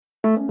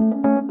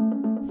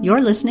You're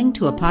listening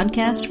to a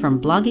podcast from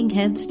Blogging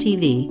Heads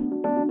TV.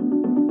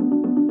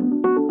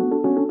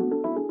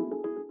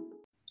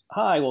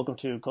 Hi, welcome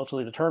to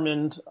Culturally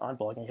Determined on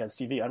Blogging Heads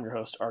TV. I'm your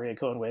host, Aryeh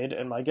Cohen-Wade,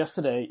 and my guest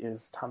today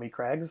is Tommy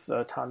Craggs.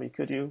 Tommy,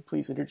 could you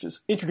please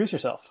introduce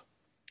yourself?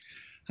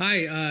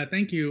 Hi,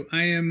 thank you.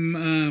 I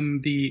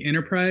am the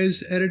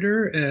enterprise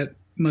editor at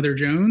Mother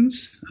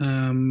Jones,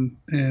 and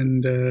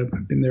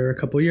I've been there a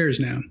couple of years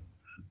now.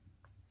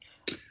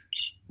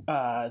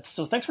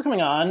 So thanks for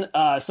coming on.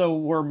 So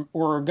we're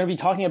going to be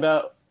talking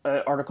about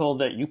an article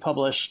that you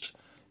published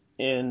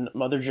in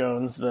Mother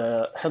Jones.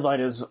 The headline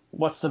is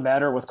 "What's the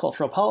Matter with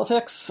Cultural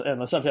Politics?" and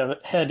the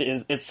subject head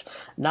is "It's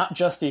Not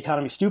Just the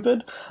Economy,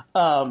 Stupid."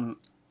 And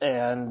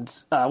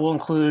we'll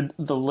include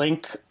the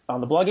link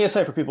on the Blogging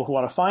site for people who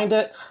want to find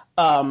it.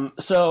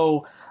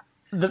 So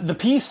the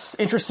piece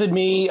interested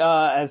me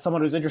as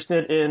someone who's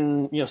interested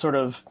in sort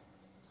of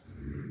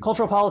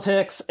cultural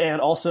politics,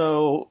 and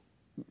also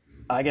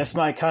I guess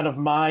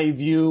my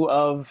view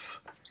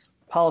of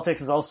politics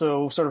is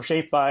also sort of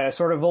shaped by a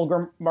sort of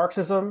vulgar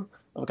Marxism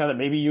of the kind that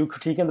maybe you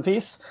critique in the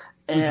piece,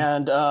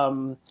 and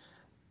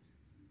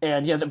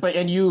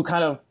you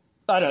kind of,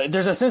 I don't know,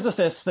 there's a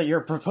synthesis that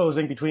you're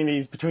proposing between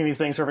these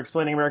things, sort of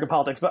explaining American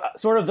politics, but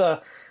sort of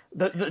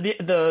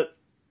the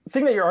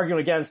thing that you're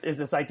arguing against is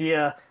this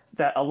idea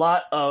that a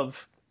lot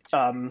of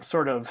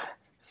sort of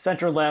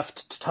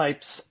center-left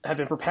types have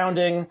been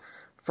propounding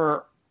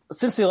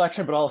since the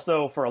election, but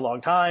also for a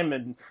long time,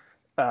 and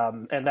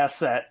that's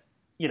that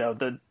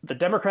the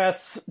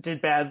Democrats did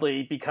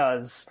badly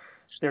because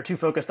they're too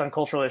focused on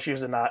cultural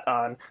issues and not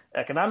on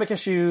economic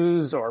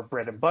issues or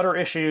bread and butter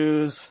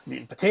issues, meat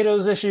and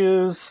potatoes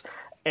issues.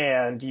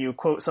 And you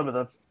quote some of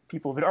the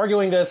people who've been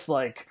arguing this,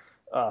 like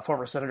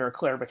former Senator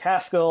Claire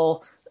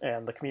McCaskill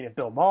and the comedian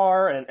Bill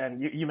Maher.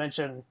 And you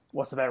mentioned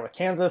What's the Matter with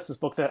Kansas, this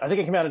book that I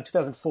think it came out in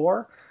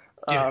 2004.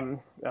 Yeah. And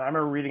I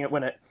remember reading it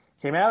when it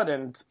came out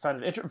and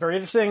found it very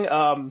interesting.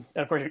 And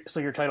of course, so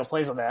your title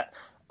plays on that.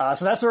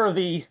 So that's sort of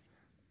in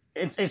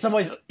some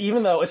ways,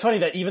 even though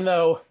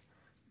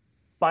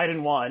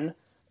Biden won,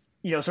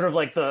 sort of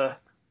like the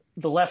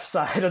left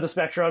side of the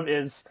spectrum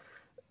is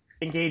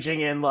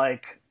engaging in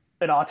like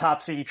an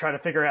autopsy, trying to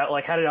figure out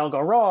like how did it all go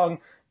wrong,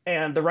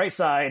 and the right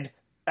side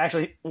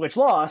actually, which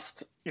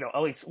lost,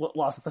 at least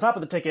lost at the top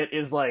of the ticket,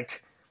 is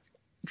like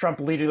Trump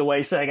leading the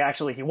way, saying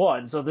actually he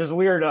won. So there's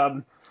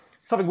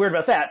something weird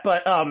about that.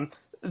 But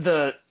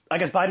I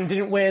guess Biden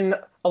didn't win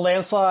a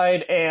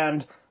landslide,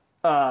 and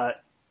the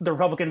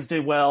Republicans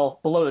did well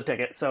below the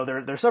ticket. So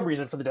there's some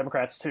reason for the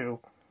Democrats to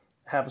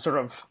have a sort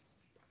of,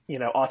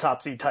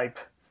 autopsy type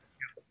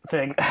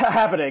thing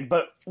happening.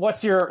 But what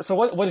is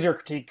your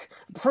critique?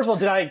 First of all,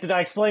 did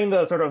I explain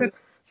the sort of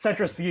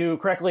centrist view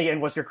correctly,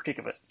 and what's your critique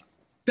of it?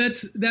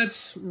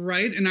 That's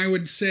right. And I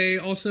would say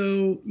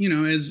also,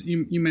 as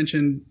you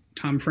mentioned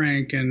Tom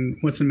Frank and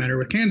What's the Matter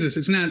with Kansas,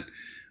 it's not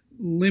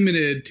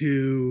limited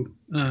to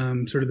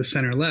sort of the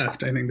center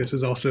left. I think this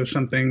is also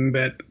something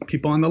that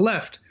people on the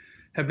left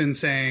have been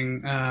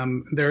saying.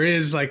 There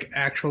is like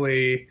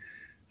actually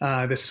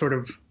this sort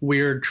of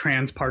weird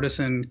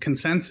transpartisan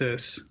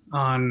consensus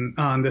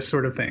on this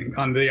sort of thing,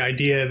 on the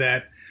idea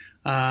that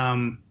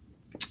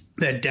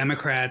that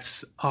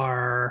Democrats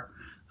are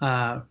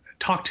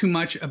talk too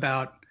much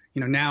about,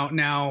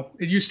 now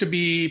it used to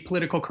be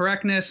political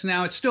correctness.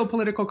 Now it's still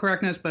political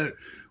correctness, but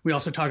we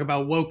also talk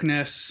about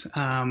wokeness.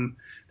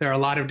 There are a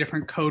lot of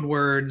different code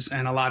words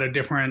and a lot of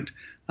different,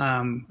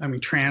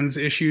 trans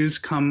issues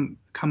come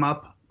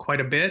up quite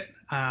a bit.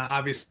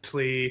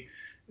 Obviously,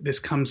 this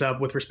comes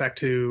up with respect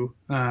to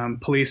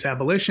police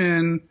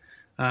abolition,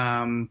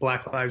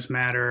 Black Lives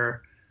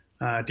Matter,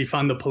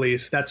 defund the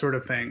police, that sort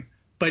of thing.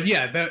 But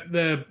yeah,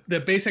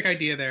 the basic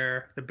idea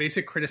there, the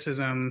basic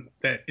criticism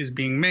that is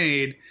being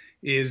made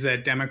is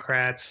that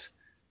Democrats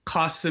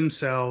cost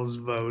themselves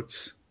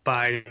votes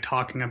by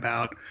talking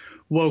about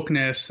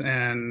wokeness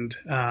and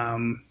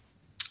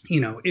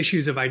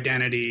issues of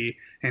identity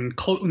and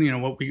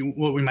what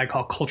we might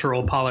call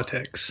cultural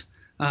politics.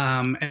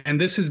 And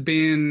this has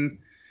been,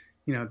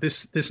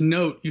 this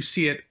note, you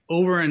see it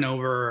over and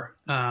over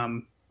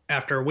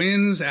after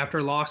wins,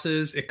 after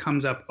losses. It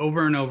comes up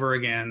over and over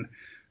again,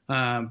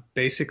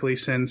 basically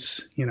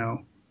since,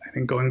 I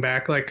think going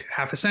back like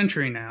half a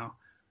century now.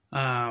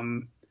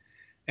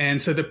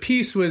 And so the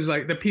piece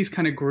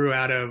kind of grew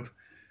out of,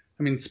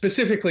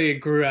 specifically it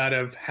grew out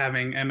of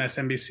having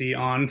MSNBC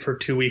on for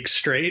 2 weeks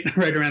straight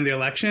right around the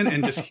election,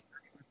 and just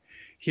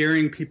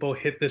hearing people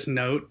hit this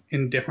note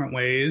in different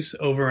ways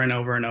over and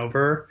over and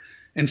over,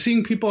 and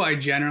seeing people I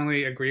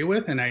generally agree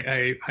with, and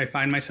I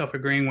find myself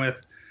agreeing with,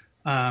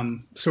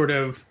 sort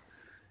of,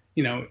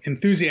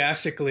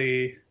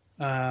 enthusiastically,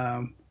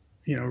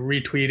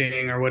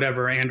 retweeting or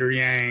whatever, Andrew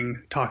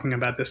Yang talking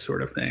about this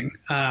sort of thing.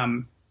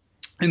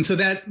 And so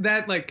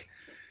that like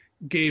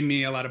gave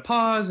me a lot of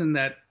pause, and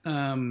that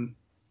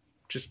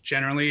just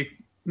generally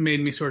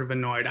made me sort of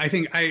annoyed. I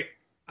think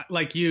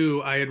like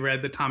you, I had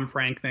read the Tom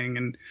Frank thing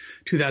in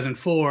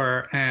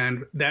 2004,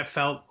 and that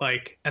felt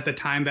like, at the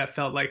time,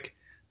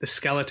 the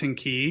skeleton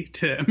key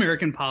to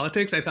American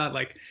politics. I thought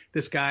like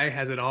this guy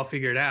has it all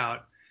figured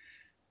out.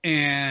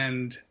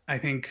 And I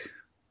think,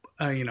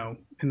 in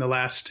the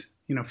last,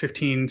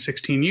 15,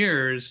 16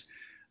 years,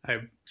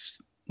 I've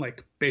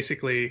like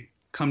basically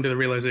come to the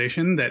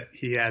realization that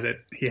he had it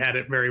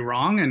very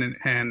wrong. And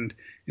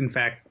in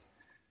fact,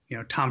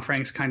 Tom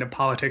Frank's kind of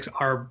politics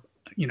are,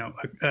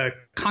 a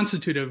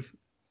constitutive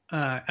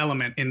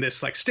element in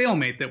this like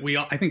stalemate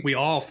that I think we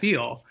all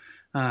feel,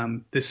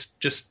 this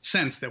just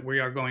sense that we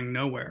are going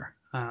nowhere.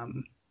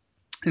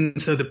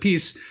 And so the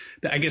piece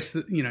that I guess,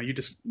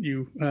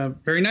 you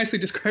very nicely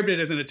described it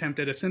as an attempt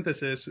at a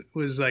synthesis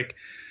was like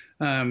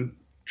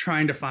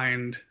trying to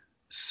find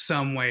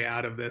some way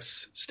out of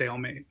this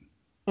stalemate.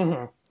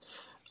 Mm-hmm.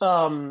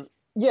 And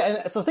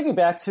so thinking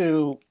back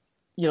to,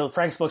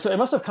 Frank's book, so it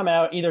must have come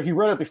out either he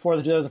wrote it before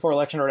the 2004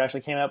 election or it actually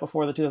came out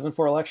before the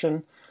 2004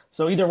 election.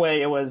 So either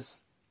way,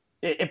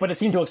 but it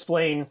seemed to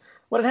explain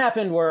what had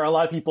happened where a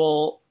lot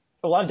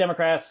of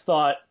Democrats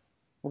thought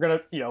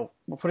we're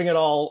putting it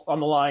all on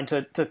the line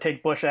to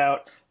take Bush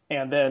out.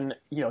 And then,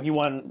 he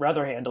won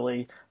rather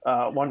handily,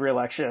 won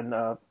re-election,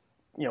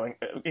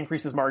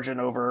 increased his margin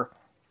over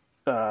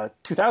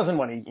 2000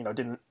 when he,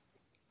 didn't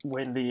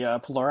win the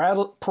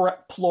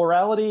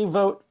plurality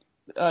vote.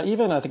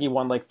 Even I think he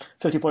won like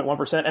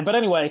 50.1%. But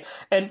anyway,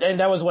 and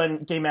that was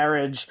when gay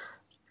marriage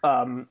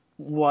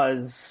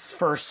was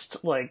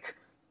first like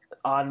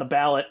on the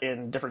ballot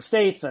in different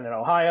states and in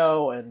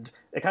Ohio, and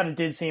it kind of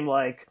did seem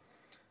like,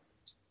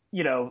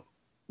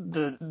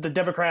 the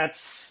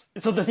Democrats.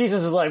 So the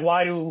thesis is like,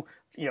 why do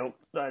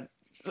a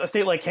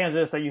state like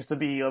Kansas that used to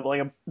be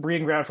like a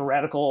breeding ground for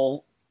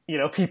radical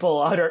people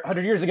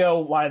 100 years ago,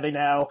 why are they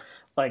now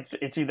like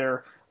it's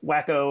either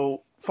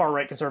wacko far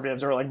right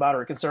conservatives or like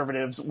moderate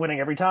conservatives winning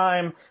every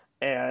time?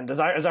 And as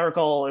I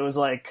recall, it was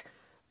like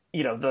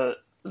the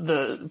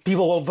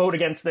people will vote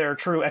against their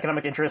true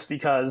economic interests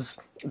because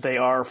they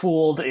are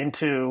fooled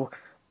into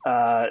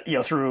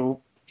through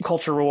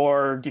culture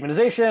war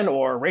demonization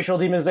or racial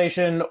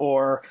demonization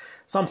or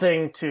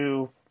something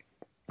to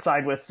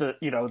side with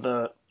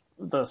the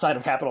side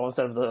of capital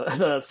instead of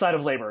the side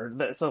of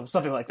labor. So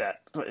something like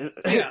that.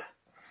 Yeah.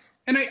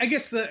 And I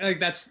guess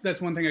that's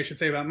one thing I should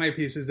say about my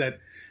piece is that,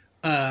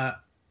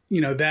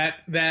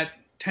 that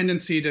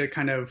tendency to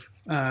kind of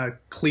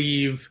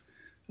cleave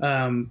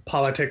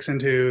politics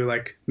into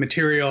like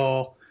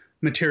material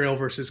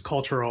versus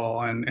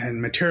cultural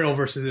and material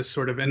versus this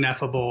sort of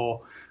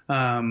ineffable,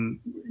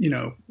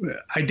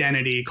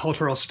 identity,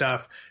 cultural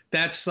stuff.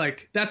 That's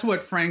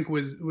what Frank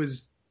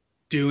was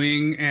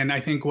doing. And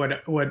I think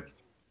what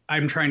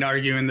I'm trying to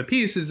argue in the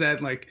piece is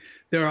that like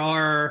there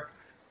are,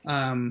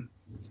 you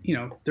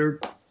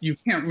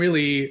can't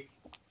really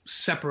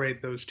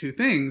separate those two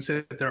things.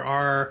 That there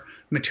are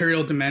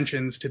material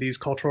dimensions to these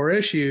cultural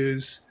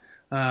issues.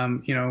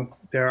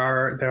 There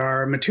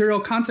are material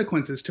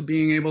consequences to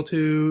being able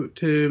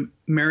to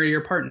marry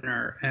your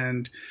partner,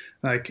 and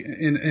like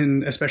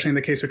in especially in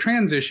the case of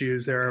trans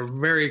issues, there are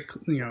very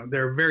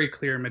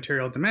clear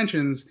material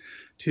dimensions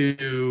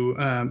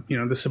to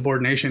the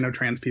subordination of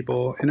trans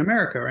people in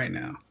America right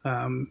now.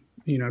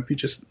 If you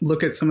just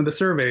look at some of the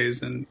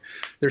surveys and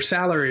their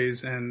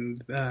salaries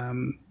and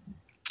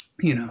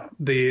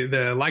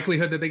the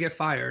likelihood that they get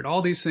fired,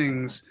 all these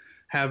things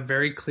have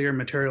very clear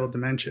material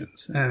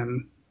dimensions.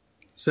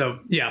 So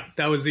yeah,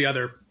 that was the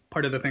other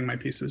part of the thing my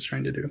piece was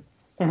trying to do.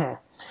 Mm-hmm.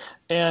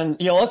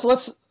 And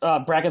let's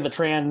bracket the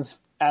trans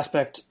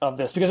aspect of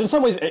this, because in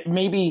some ways it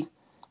may be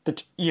the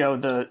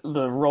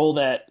role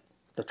that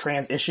the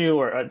trans issue,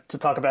 or to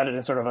talk about it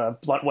in sort of a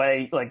blunt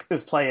way, like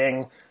is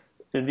playing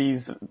in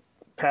these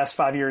past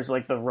 5 years,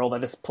 like the role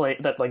that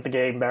like the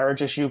gay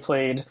marriage issue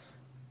played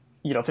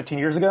 15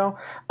 years ago.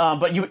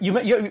 But you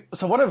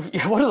so one of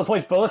the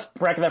points, but let's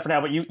bracket that for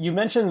now. But you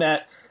mentioned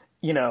that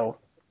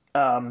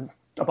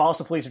abolish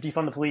the police or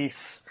defund the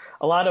police.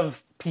 A lot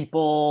of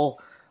people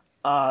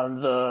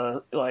on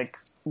the like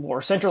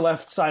more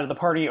center-left side of the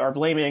party are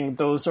blaming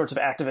those sorts of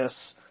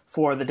activists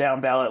for the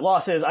down ballot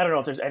losses. I don't know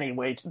if there's any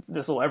way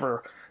this will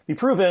ever be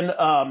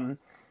proven.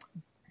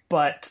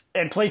 But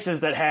in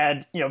places that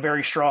had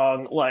very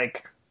strong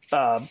like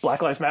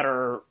Black Lives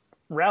Matter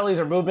rallies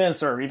or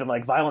movements, or even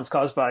like violence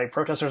caused by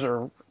protesters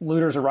or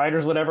looters or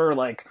rioters, whatever,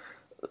 like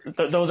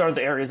those are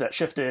the areas that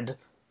shifted.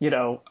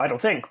 I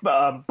don't think,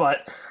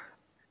 but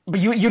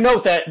you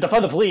note that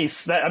defund the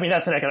police.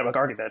 That's an economic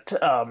argument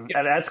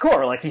at its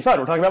core. Like defund,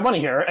 we're talking about money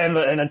here,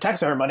 and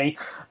taxpayer money,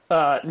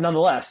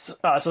 nonetheless.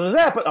 So there's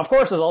that, but of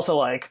course there's also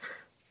like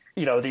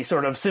the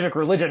sort of civic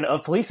religion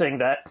of policing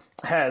that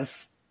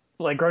has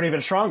like grown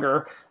even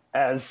stronger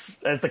as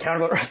the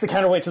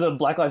counterweight to the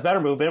Black Lives Matter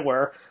movement,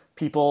 where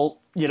people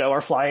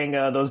are flying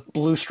those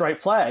blue striped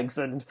flags,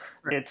 and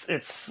right.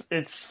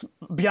 it's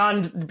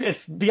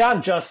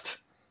beyond just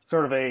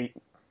sort of a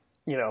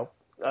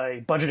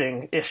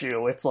budgeting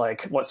issue. It's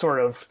like what sort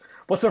of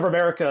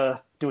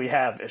America do we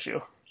have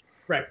issue?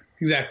 Right.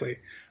 Exactly.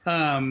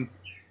 And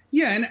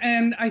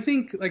I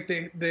think like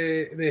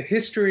the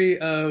history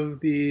of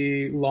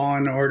the Law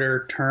and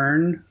Order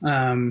turn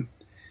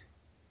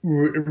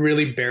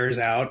really bears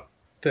out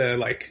the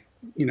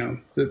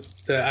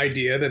the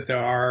idea that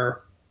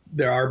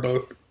there are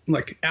both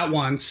like at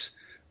once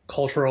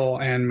cultural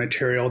and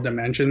material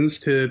dimensions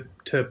to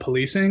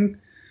policing.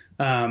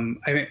 I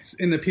think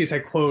in the piece I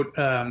quote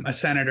a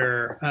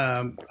senator,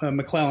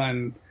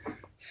 McClellan,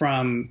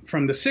 from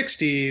the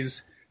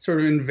 60s, sort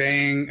of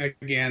inveighing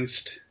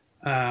against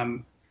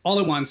all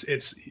at once.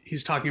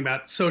 He's talking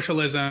about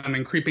socialism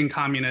and creeping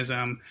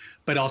communism,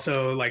 but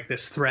also like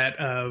this threat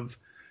of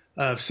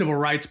civil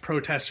rights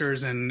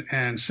protesters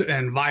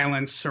and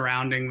violence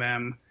surrounding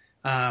them,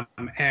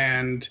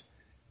 and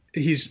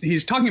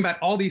he's talking about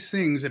all these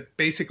things at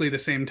basically the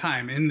same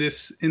time in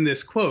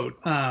this quote.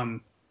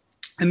 And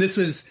this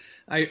was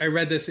I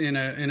read this in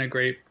a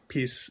great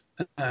piece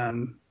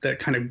that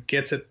kind of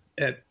gets at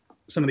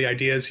some of the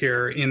ideas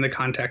here in the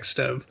context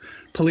of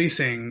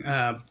policing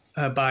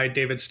by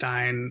David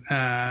Stein,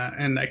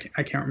 and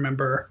I can't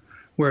remember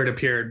where it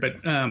appeared,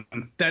 but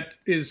that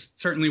is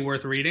certainly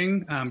worth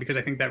reading because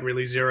I think that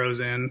really zeroes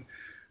in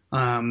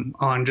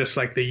on just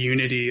like the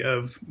unity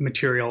of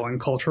material and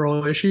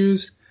cultural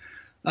issues.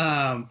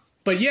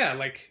 But yeah,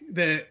 like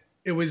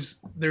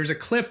there's a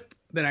clip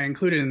that I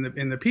included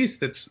in the piece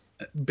that's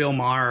Bill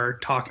Maher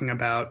talking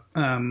about,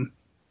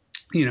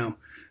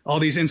 all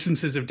these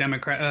instances of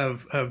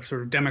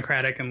sort of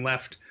democratic and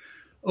left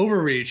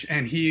overreach,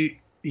 and he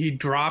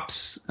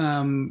drops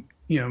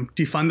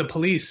defund the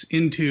police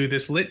into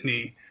this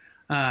litany,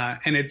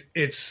 and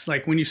it's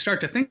like when you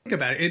start to think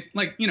about it,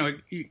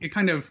 it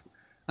kind of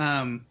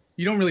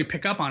you don't really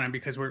pick up on it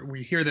because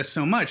we hear this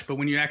so much, but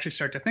when you actually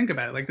start to think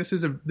about it, like this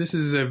isn't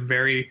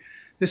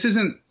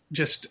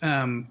just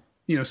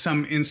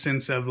some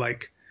instance of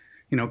like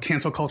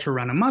cancel culture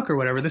run amok or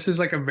whatever. This is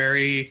like a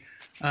very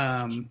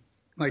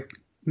like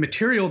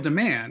material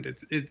demand.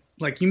 It's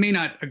like you may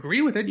not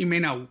agree with it, you may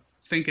not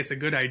think it's a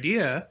good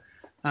idea,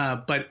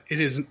 but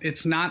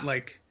it's not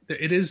like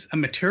it is a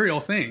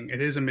material thing.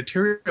 It is a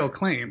material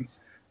claim.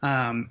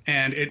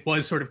 And it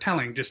was sort of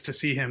telling just to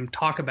see him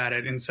talk about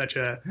it in such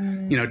a,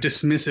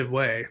 dismissive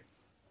way.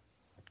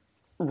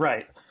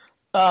 Right.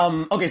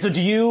 Okay. So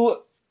do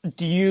you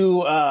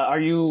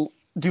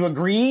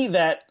agree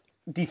that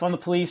defund the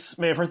police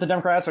may have hurt the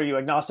Democrats? Are you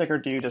agnostic or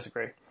do you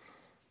disagree?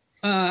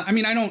 I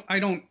mean, I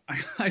don't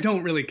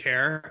really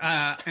care.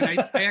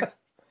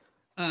 And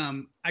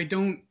I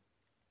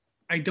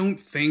don't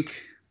think,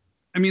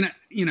 I mean,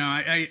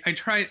 I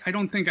tried, I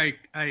don't think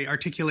I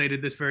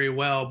articulated this very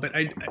well, but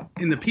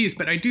in the piece,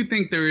 but I do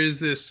think there is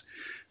this,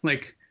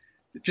 like,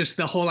 just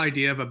the whole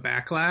idea of a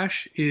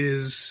backlash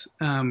is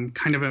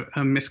kind of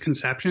a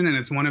misconception. And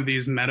it's one of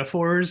these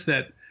metaphors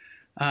that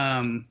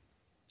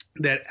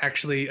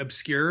actually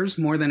obscures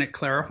more than it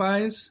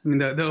clarifies. I mean,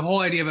 the whole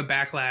idea of a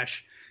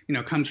backlash,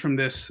 comes from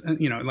this,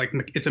 like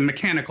it's a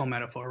mechanical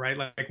metaphor, right?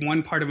 Like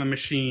one part of a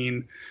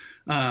machine,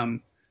 at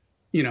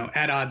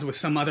odds with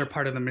some other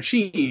part of the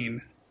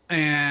machine.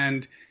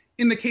 And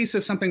in the case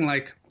of something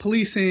like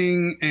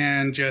policing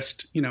and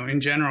just,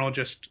 in general,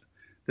 just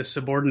the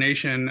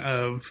subordination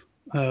of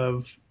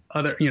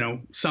other,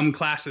 some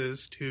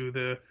classes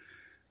to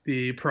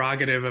the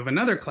prerogative of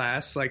another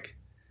class, like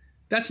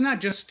that's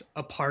not just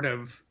a part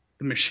of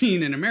the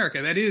machine in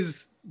America. That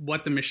is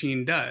what the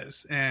machine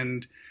does.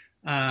 And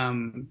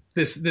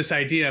this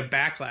idea of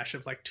backlash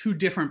of like two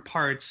different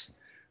parts,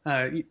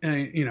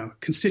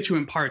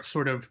 constituent parts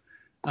sort of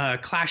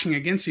clashing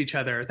against each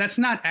other. That's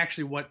not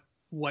actually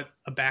what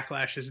a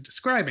backlash is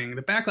describing.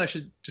 The backlash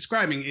is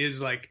describing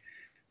is like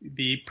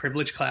the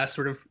privileged class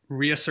sort of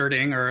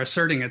reasserting or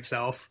asserting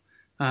itself,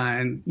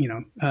 and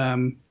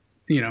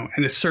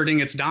asserting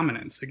its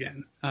dominance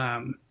again.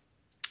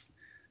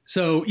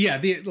 So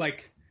yeah,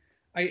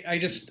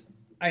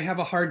 I have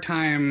a hard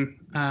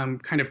time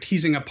kind of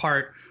teasing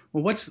apart.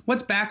 Well, what's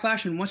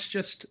backlash and what's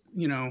just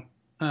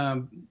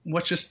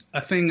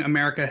a thing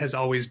America has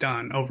always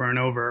done over and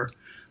over.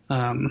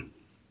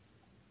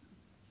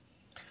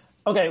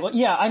 Okay, well,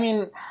 yeah, I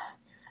mean,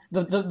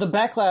 the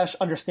backlash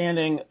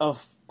understanding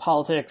of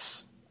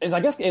politics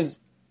is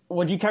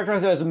would you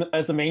characterize it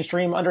as the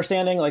mainstream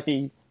understanding, like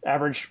the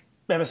average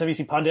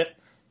MSNBC pundit,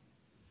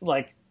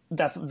 like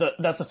that's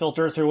the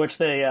filter through which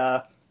they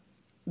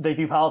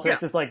view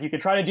politics. Yeah. It's like you could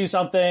try to do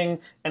something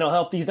and it'll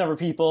help these number of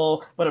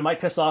people, but it might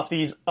piss off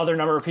these other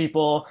number of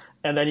people,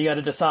 and then you got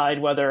to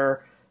decide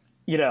whether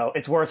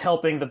it's worth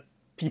helping the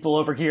people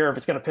over here if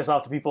it's going to piss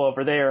off the people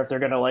over there, if they're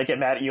going to like get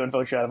mad at you and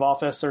vote you out of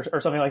office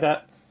or something like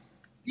that.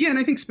 Yeah, and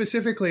I think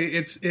specifically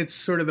it's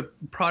sort of the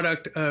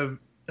product of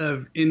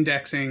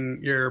indexing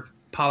your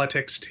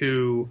politics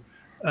to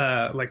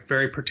like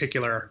very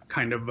particular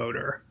kind of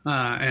voter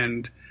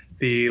and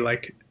the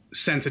like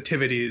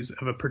sensitivities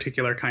of a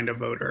particular kind of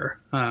voter.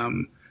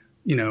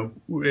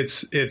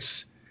 It's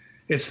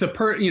the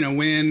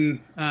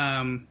when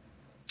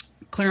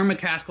Clara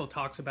McCaskill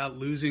talks about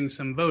losing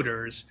some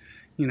voters,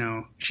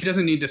 she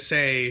doesn't need to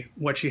say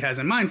what she has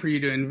in mind for you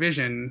to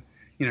envision.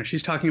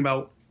 She's talking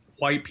about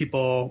white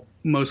people,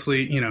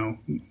 mostly,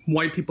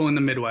 white people in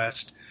the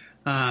Midwest.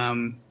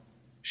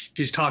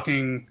 She's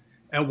talking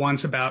at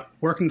once about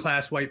working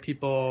class white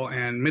people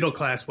and middle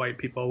class white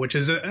people, which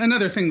is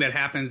another thing that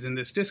happens in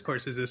this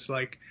discourse, is this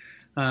like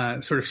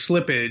sort of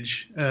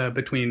slippage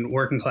between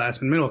working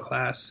class and middle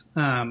class.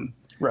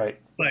 Right.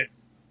 But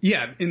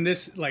yeah, in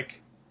this,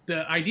 like,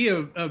 the idea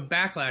of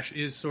backlash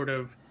is sort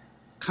of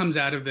comes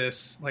out of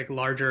this like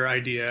larger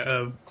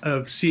idea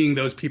of seeing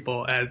those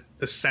people at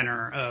the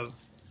center of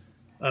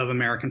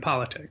American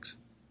politics.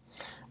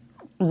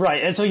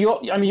 Right. And so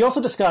you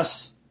also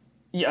discuss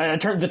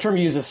the term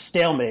you use is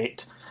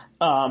stalemate,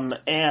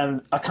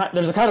 and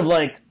there's a kind of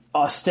like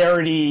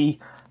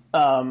austerity,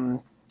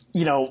 mindset,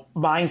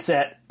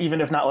 even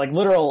if not like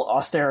literal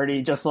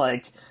austerity, just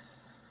like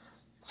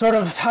sort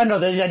of, I don't know,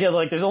 the idea of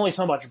like there's only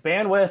so much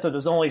bandwidth, or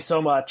there's only so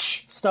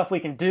much stuff we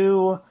can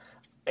do,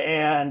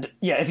 and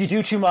yeah, if you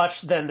do too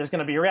much, then there's going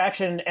to be a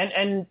reaction,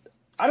 and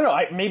I don't know,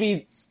 I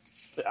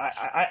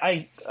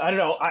don't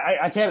know.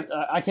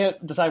 I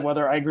can't decide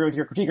whether I agree with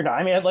your critique or not.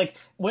 I mean, like,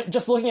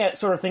 just looking at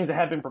sort of things that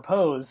have been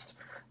proposed,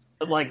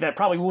 like that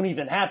probably won't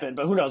even happen,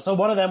 but who knows? So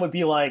one of them would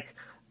be like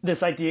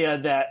this idea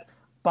that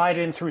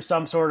Biden, through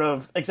some sort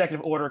of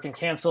executive order, can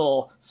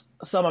cancel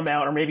some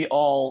amount or maybe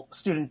all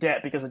student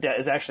debt, because the debt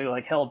is actually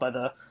like held by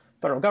the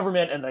federal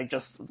government, and they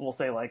just will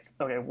say like,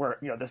 okay,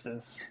 this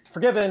is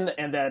forgiven,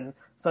 and then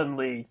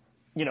suddenly,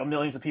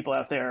 millions of people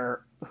out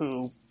there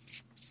who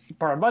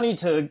borrowed money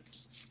to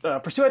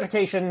pursue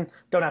education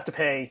don't have to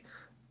pay,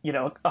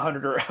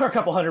 $100 or a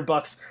couple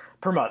 $100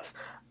 per month.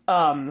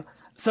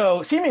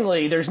 So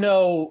seemingly there's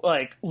no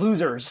like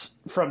losers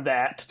from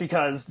that,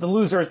 because the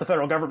loser is the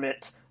federal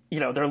government.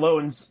 Their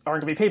loans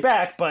aren't going to be paid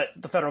back, but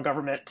the federal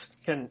government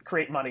can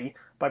create money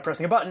by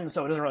pressing a button,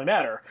 so it doesn't really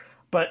matter.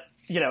 But,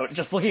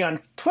 just looking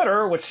on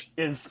Twitter, which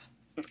is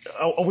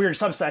a weird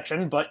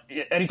subsection, but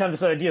anytime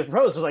this idea is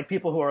proposed, there's like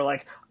people who are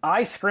like,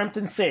 I scrimped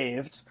and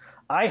saved,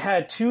 I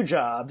had 2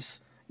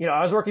 jobs,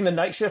 I was working the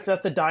night shift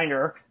at the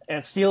diner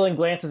and stealing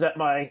glances at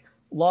my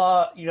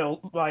law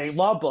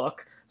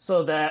book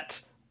so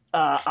that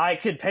I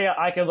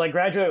could like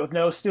graduate with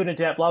no student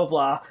debt, blah, blah,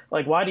 blah.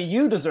 Like, why do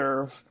you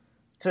deserve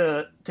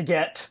to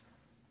get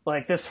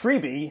like this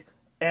freebie?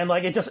 And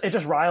like, it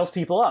just riles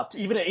people up.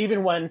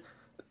 Even when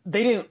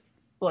they're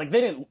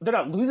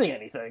not losing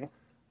anything.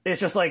 It's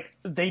just like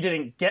they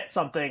didn't get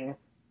something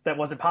that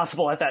wasn't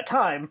possible at that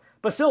time,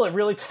 but still it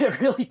really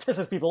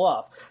pisses people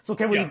off. So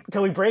can we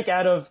break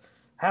out of,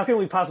 how can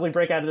we possibly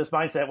break out of this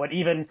mindset when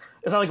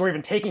it's not like we're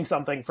even taking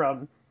something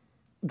from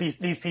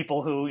these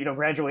people who,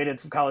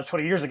 graduated from college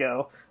 20 years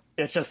ago.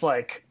 It's just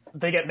like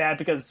they get mad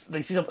because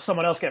they see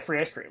someone else get free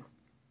ice cream.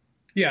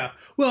 Yeah.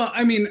 Well,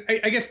 I mean,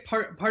 I guess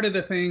part of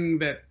the thing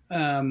that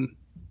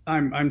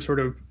I'm sort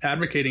of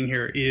advocating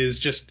here is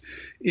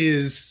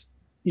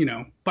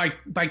by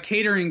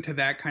catering to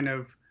that kind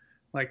of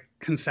like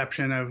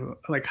conception of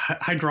like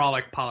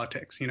hydraulic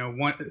politics,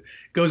 one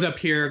goes up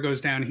here,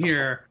 goes down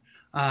here.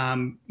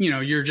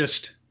 You're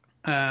just,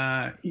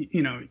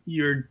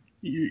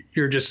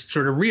 you're just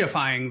sort of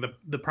reifying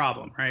the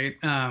problem, right?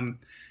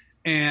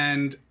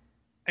 And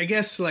I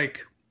guess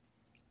like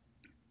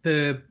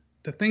the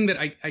thing that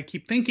I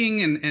keep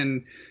thinking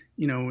and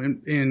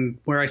in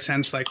where I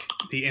sense like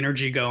the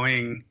energy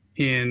going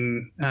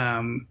in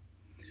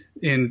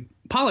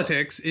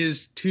politics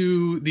is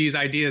to these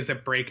ideas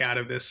that break out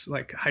of this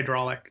like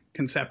hydraulic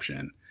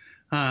conception.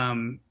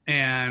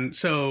 And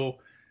so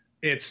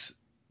it's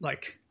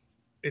like,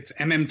 it's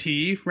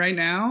MMT right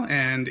now,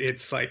 and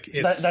it's like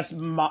that's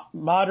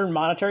modern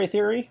monetary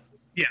theory.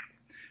 Yeah,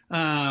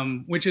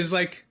 which is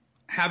like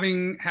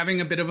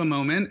having a bit of a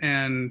moment,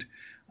 and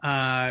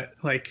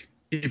like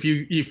if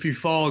you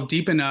fall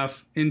deep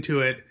enough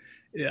into it,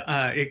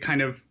 it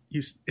kind of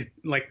it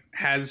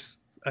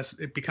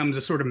becomes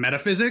a sort of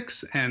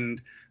metaphysics,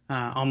 and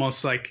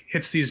almost like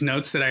hits these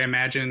notes that I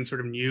imagine sort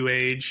of New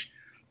Age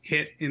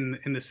hit in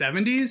the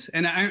 70s,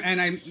 and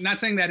I'm not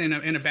saying that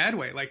in a bad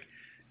way, like.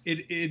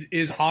 It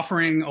is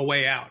offering a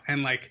way out,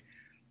 and like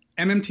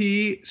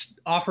MMT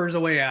offers a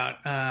way out.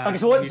 Okay,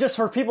 so just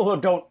for people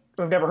who've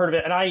never heard of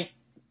it, and I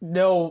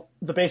know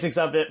the basics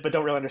of it but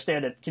don't really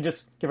understand it, can you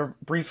just give a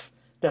brief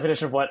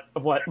definition of what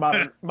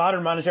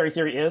modern monetary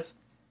theory is?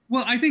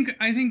 Well, I think it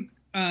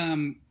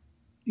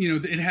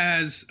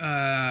has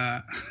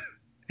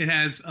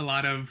a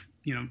lot of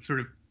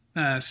sort of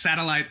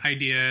satellite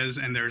ideas,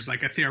 and there's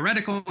like a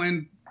theoretical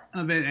end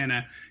of it and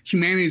a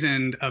humanities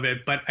end of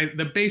it, but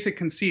the basic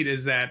conceit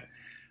is that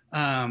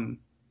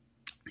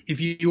if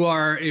you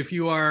are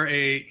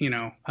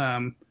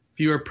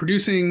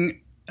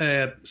producing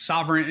a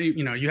sovereign,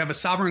 you have a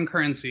sovereign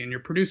currency and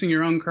you're producing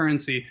your own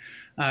currency,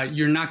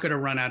 you're not going to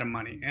run out of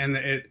money,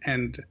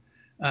 and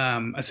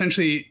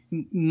essentially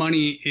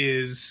money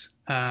is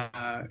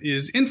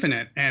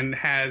infinite and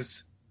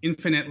has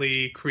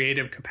infinitely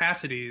creative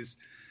capacities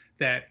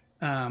that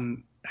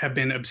have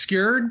been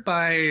obscured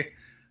by.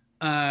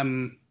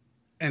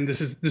 And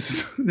this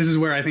is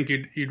where I think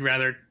you'd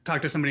rather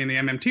talk to somebody in the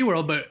MMT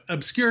world, but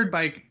obscured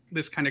by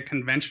this kind of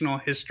conventional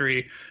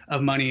history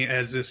of money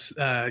as this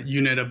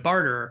unit of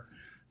barter.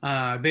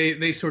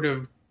 They sort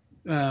of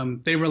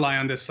they rely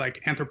on this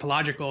like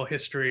anthropological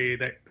history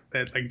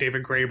that like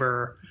David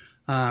Graeber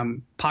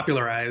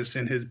popularized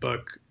in his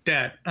book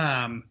Debt. There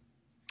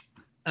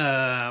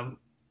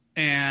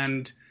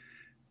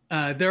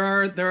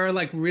are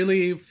like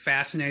really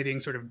fascinating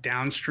sort of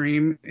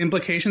downstream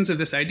implications of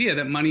this idea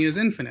that money is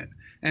infinite.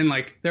 And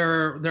like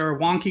there are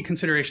wonky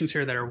considerations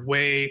here that are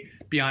way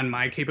beyond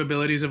my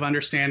capabilities of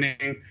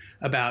understanding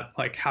about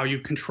like how you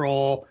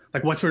control,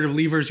 like what sort of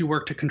levers you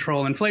work to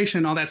control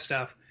inflation, all that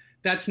stuff.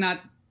 That's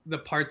not the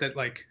part that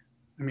like,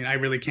 I mean, I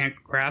really can't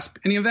grasp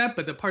any of that.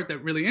 But the part that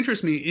really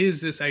interests me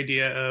is this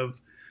idea of,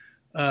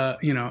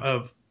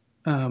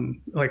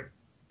 like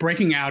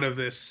breaking out of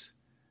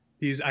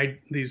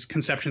these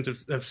conceptions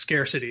of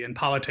scarcity and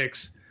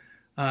politics,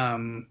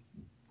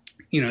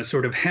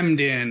 sort of hemmed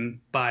in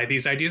by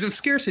these ideas of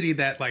scarcity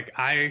that like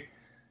I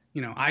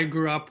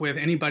grew up with.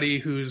 Anybody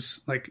who's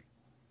like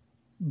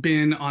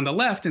been on the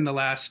left in the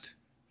last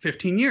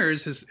 15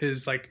 years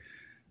is like,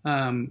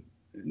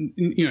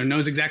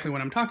 knows exactly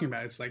what I'm talking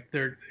about. It's like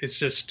it's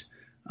just,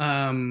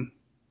 and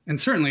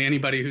certainly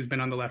anybody who's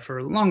been on the left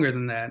for longer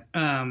than that.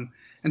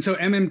 And so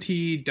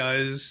MMT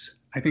does,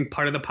 I think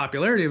part of the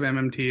popularity of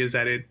MMT is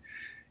that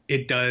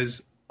it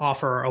does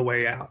offer a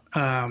way out.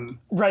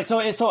 Right.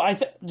 So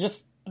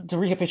just to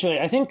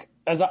recapitulate, I think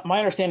as my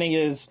understanding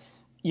is,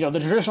 the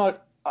traditional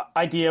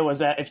idea was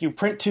that if the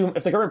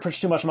government prints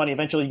too much money,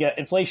 eventually you get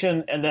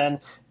inflation. And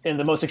then in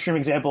the most extreme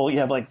example, you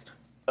have like,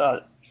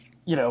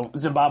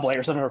 Zimbabwe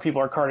or something where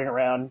people are carting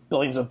around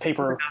billions of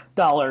paper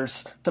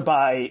dollars to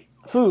buy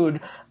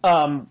food.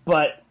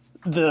 But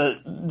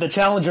the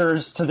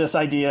challengers to this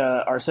idea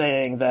are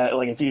saying that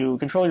like if you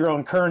control your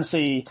own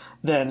currency,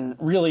 then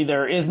really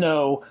there is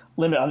no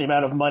limit on the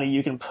amount of money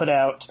you can put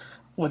out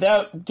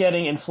without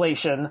getting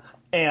inflation.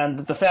 And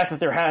the fact that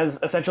there has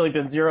essentially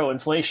been zero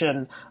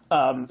inflation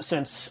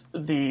since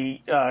the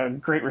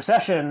Great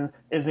Recession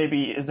is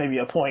maybe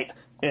a point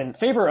in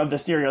favor of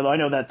this theory. Although I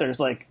know that there's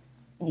like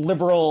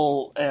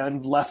liberal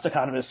and left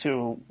economists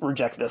who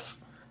reject this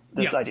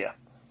idea.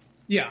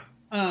 Yeah,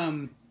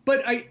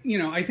 but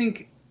I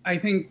think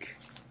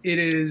it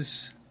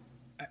is,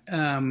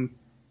 trying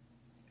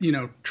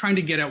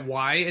to get at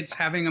why it's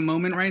having a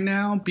moment right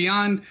now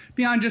beyond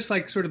just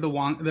like sort of the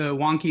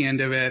wonky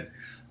end of it.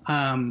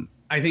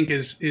 I think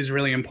is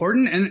really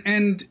important,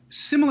 and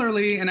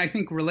similarly, and I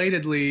think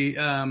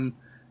relatedly,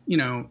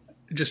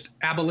 just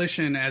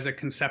abolition as a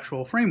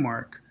conceptual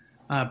framework,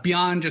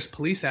 beyond just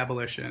police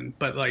abolition,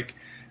 but like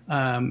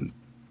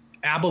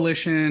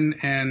abolition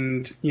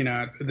and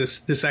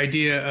this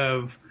idea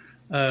of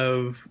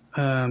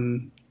I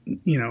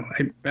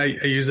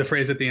use the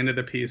phrase at the end of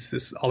the piece,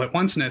 this all at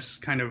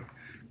onceness kind of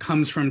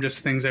comes from just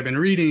things I've been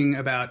reading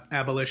about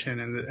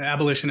abolition and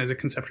abolition as a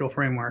conceptual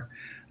framework.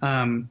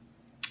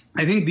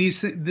 I think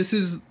this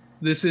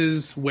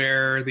is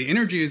where the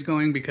energy is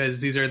going, because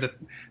these are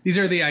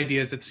the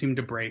ideas that seem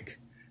to break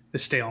the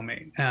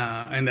stalemate,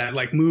 and that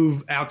like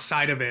move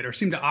outside of it or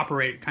seem to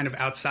operate kind of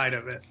outside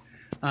of it.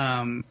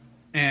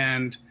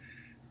 And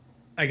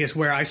I guess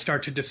where I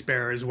start to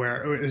despair is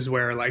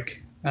where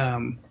like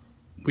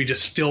we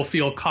just still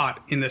feel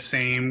caught in the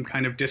same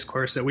kind of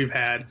discourse that we've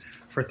had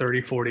for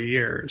 30, 40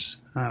 years.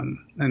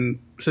 And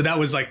so that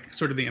was like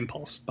sort of the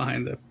impulse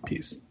behind the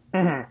piece.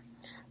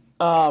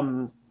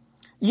 Mm-hmm.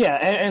 Yeah,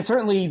 and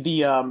certainly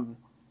the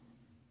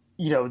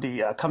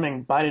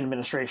coming Biden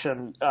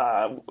administration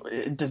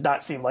does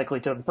not seem likely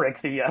to break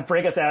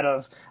us out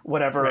of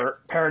whatever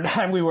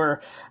paradigm we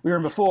were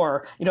in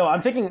before.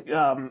 I'm thinking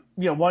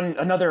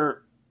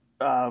another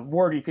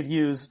word you could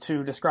use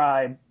to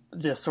describe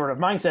this sort of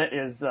mindset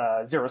is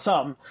zero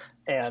sum.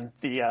 And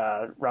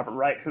the Robert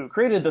Wright, who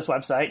created this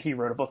website, he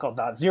wrote a book called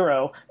Not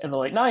Zero in the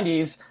late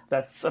 90s.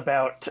 That's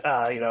about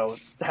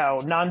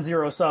how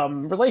non-zero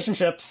sum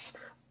relationships,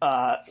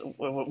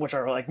 which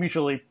are like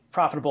mutually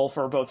profitable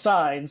for both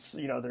sides.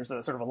 There's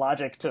a sort of a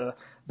logic to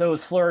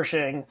those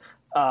flourishing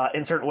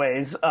in certain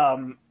ways,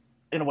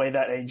 in a way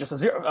that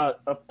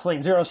a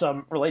plain zero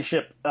sum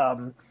relationship,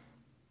 one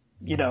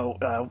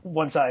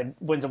side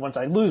wins and one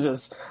side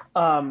loses.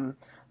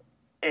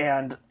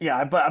 And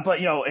yeah, but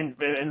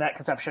in that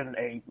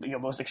conception,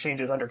 most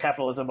exchanges under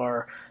capitalism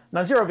are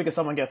non-zero because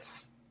someone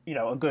gets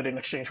a good in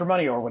exchange for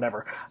money or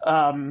whatever.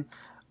 So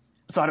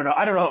I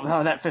don't know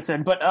how that fits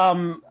in, but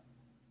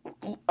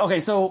okay,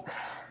 so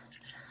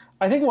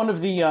I think one of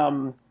the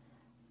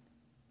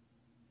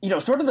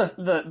sort of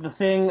the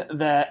thing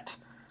that,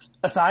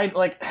 aside,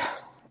 like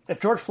if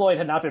George Floyd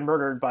had not been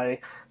murdered by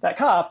that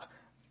cop,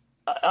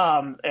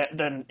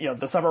 then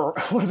the summer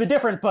would have been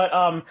different.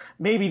 But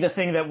maybe the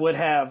thing that would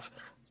have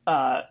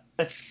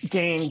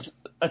gained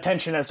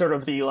attention as sort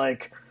of the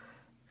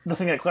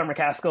thing that Claire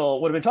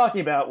McCaskill would have been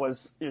talking about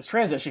is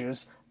trans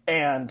issues,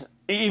 and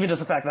even just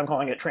the fact that I'm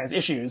calling it trans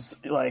issues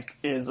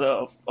is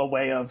a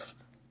way of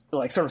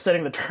sort of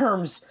setting the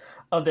terms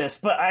of this.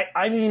 But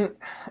I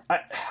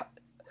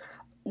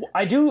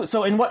do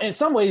so in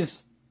some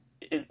ways,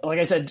 like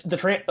I said,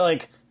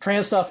 the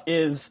trans stuff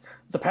is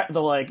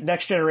the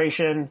next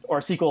generation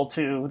or sequel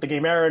to the gay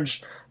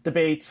marriage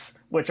debates,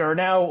 which are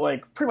now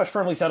pretty much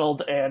firmly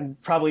settled,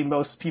 and probably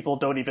most people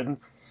don't even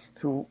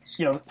who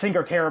think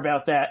or care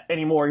about that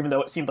anymore, even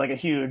though it seemed like a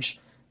huge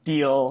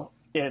deal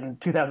in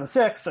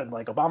 2006, and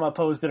like Obama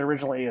opposed it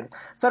originally, and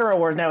et cetera,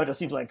 where now it just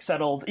seems like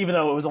settled, even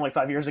though it was only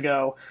 5 years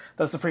ago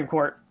the Supreme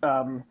Court,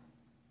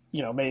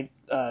 made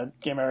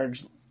gay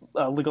marriage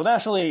legal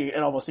nationally.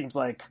 It almost seems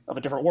like of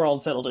a different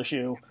world, settled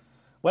issue,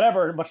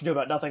 whatever, much ado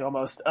about nothing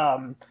almost.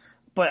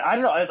 But I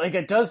don't know, like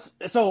it does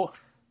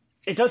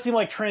seem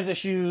like trans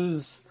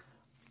issues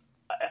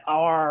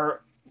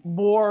are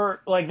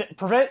more like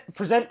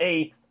present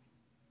a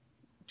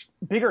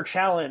bigger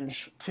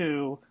challenge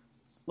to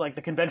like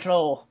the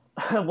conventional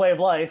way of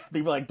life,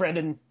 the like bread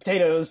and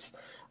potatoes,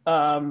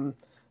 or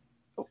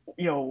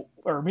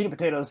meat and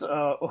potatoes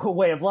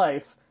way of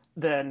life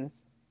than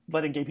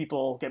letting gay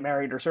people get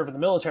married or serve in the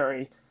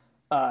military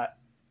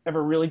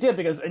ever really did,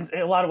 because in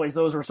a lot of ways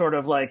those were sort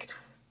of like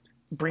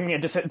bringing a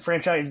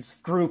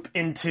disenfranchised group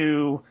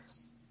into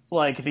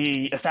like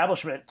the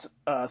establishment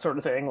sort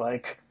of thing.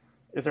 Like,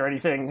 is there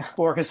anything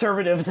more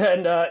conservative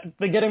than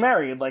getting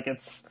married? Like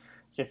it's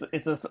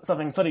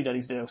something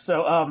fuddy-duddies do.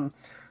 So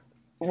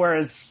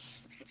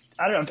whereas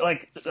I don't know,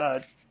 like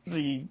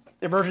the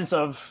emergence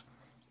of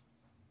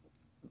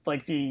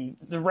like the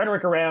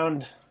rhetoric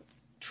around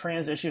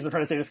trans issues, I'm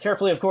trying to say this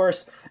carefully, of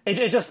course,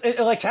 it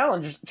like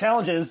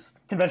challenges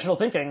conventional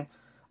thinking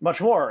much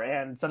more.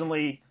 And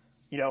suddenly,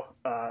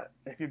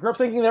 if you grew up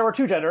thinking there were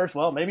two genders,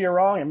 well, maybe you're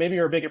wrong, and maybe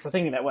you're a bigot for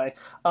thinking that way.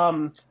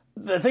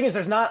 The thing is,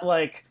 there's not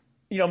like,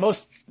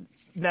 most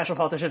national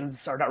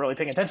politicians are not really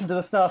paying attention to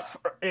this stuff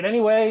in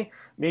any way.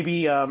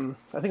 Maybe, I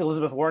think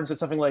Elizabeth Warren said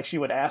something like she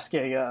would ask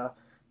a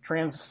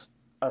trans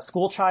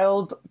school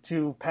child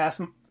to pass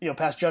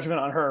judgment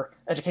on her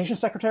education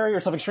secretary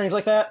or something strange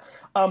like that.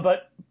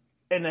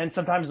 And then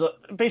sometimes,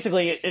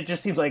 basically, it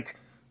just seems like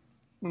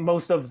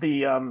most of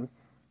the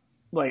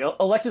like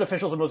elected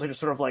officials are mostly just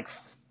sort of like,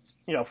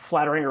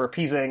 flattering or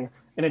appeasing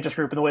an interest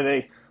group in the way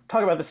they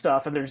talk about this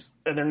stuff, and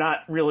they're not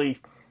really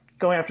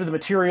going after the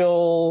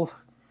material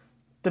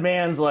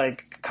demands,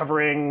 like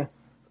covering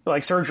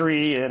like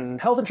surgery and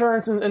health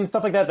insurance and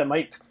stuff like that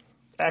might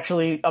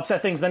actually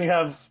upset things. Then you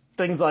have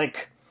things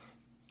like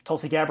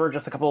Tulsi Gabbard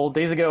just a couple of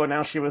days ago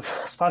announced she was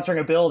sponsoring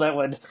a bill that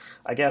would,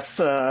 I guess,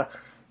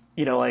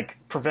 like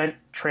prevent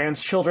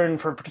trans children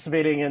from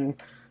participating in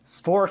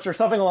sports or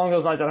something along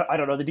those lines. I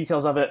don't know the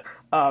details of it.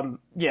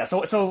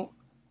 So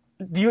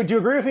do you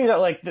agree with me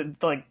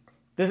that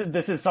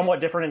this is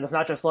somewhat different, and it's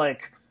not just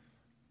like,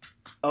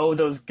 oh,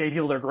 those gay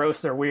people, they're gross,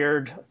 they're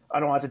weird,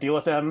 I don't want to deal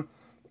with them?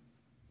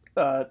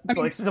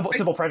 Like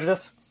simple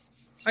prejudice.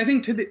 I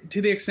think to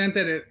the extent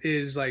that it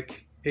is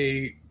like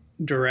a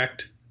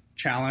direct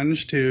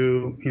challenge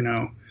to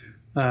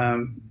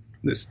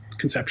this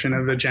conception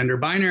of a gender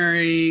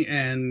binary,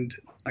 and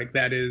like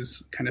that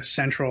is kind of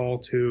central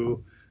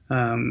to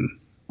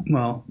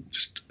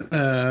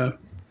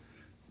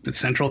it's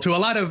central to a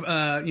lot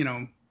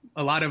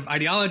of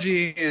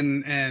ideology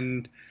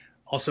and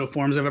also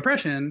forms of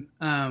oppression.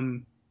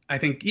 I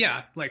think,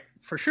 yeah, like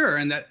for sure.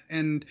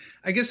 And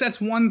I guess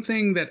that's one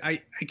thing that I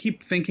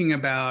keep thinking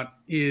about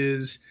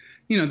is,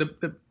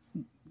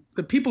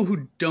 the people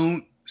who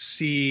don't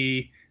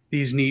see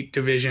these neat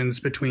divisions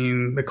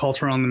between the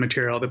cultural and the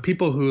material, the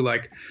people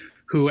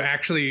who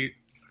actually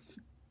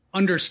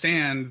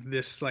understand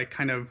this like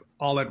kind of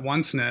all at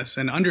onceness,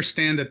 and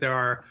understand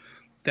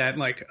that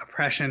like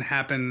oppression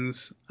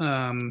happens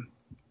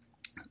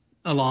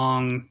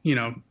along,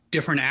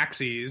 different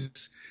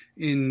axes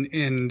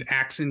in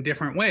acts in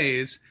different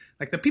ways.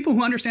 Like the people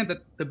who understand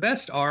that the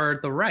best are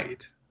the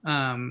right,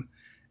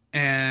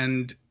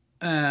 and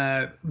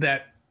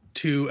that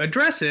to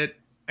address it,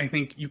 I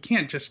think you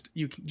can't just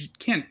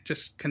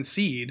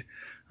concede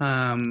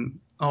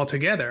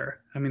altogether.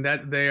 I mean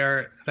that's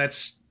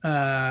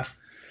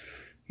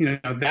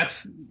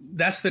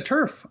the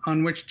turf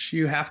on which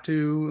you have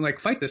to like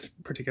fight this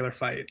particular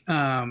fight.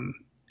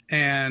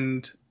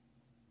 And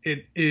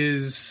it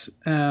is,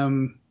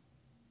 I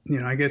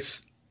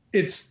guess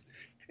it's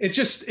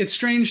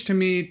strange to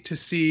me to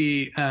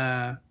see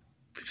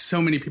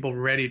so many people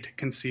ready to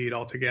concede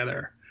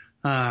altogether.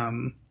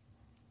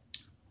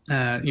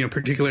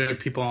 Particularly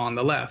people on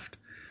the left.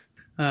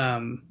 I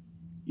don't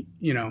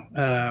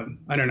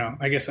know.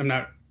 I guess I'm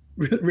not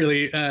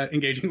really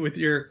engaging with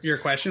your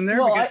question there.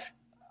 Well,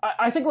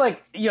 I think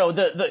like,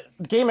 the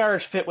gay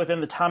marriage fit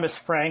within the Thomas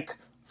Frank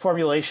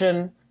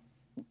formulation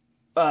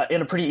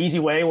in a pretty easy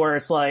way, where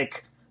it's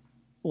like,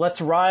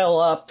 let's rile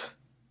up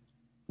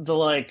the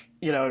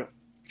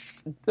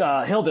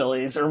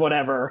hillbillies or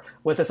whatever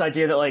with this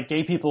idea that like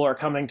gay people are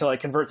coming to like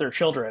convert their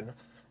children.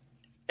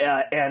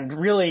 And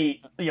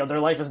really, their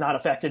life is not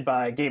affected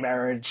by gay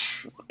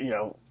marriage,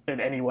 in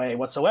any way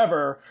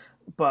whatsoever,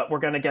 but we're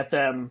going to get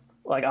them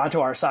like onto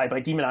our side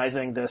by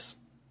demonizing this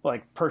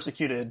like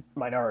persecuted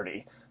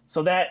minority.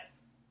 So that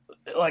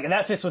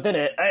fits within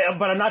it.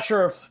 But I'm not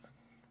sure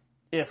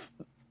if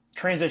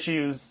trans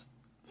issues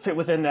fit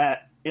within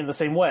that in the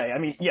same way. I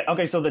mean, yeah,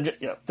 okay. So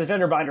the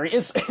gender binary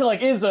is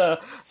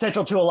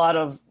central to a lot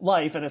of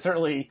life, and it's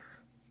certainly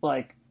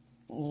like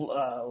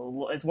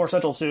it's more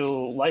central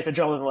to life in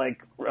general than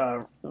like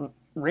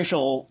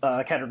racial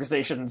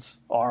categorizations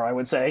are, I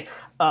would say.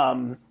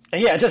 And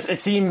yeah, it does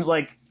seem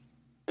like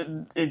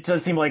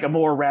a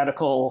more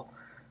radical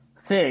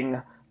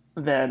thing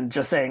than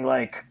just saying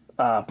like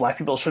black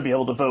people should be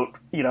able to vote,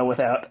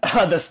 without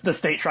the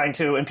state trying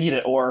to impede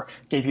it, or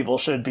gay people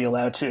should be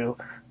allowed to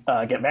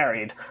get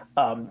married.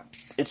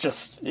 It's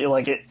just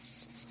like it.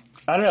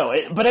 I don't know,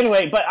 but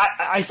anyway, but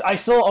I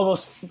still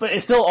almost, but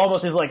it still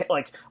almost is like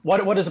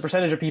what is the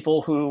percentage of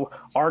people who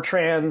are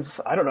trans?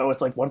 I don't know,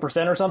 it's like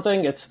 1% or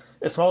something. It's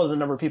smaller than the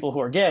number of people who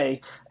are gay,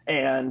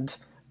 and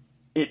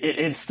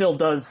it still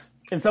does,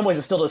 in some ways,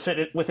 it still does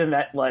fit within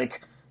that,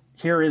 like,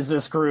 here is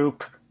this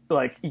group,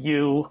 like,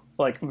 you,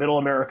 like, middle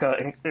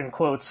America, in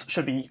quotes,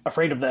 should be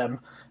afraid of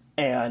them,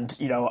 and,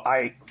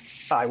 I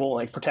will,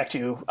 like, protect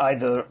you.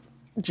 The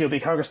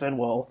GOP congressman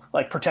will,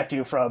 like, protect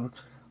you from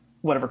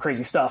whatever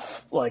crazy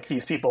stuff, like,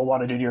 these people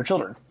want to do to your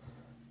children.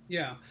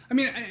 Yeah. I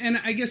mean, and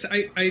I guess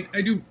I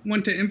do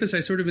want to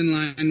emphasize, sort of in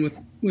line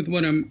with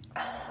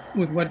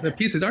what the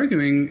piece is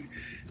arguing,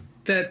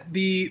 that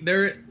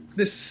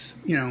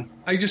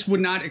I just would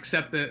not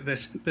accept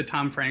the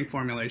Tom Frank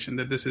formulation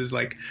that this is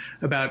like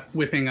about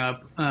whipping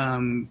up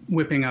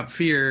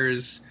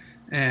fears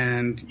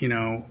and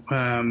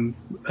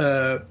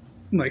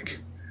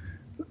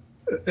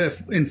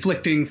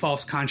inflicting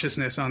false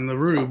consciousness on the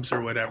rubes or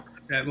whatever.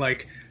 That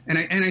like, and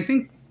I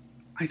think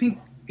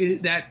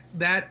that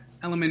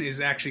element is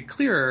actually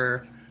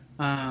clearer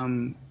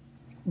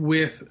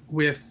with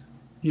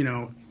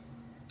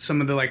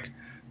some of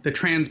the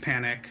trans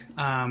panic,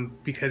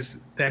 because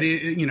that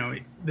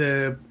is,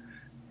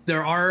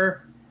 there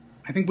are,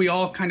 I think we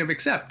all kind of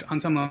accept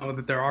on some level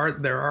that there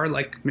are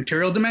like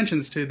material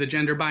dimensions to the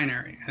gender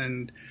binary,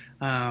 and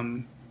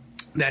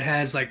that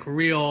has like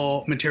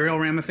real material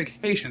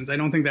ramifications. I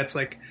don't think that's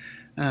like,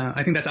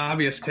 I think that's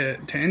obvious to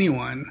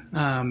anyone.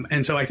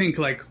 And so I think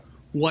like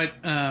what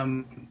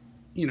the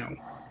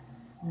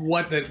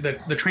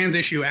trans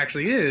issue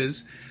actually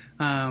is,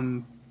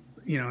 and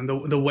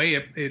the way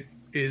it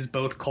is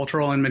both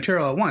cultural and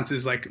material at once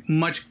is like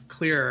much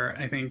clearer,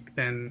 I think,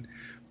 than,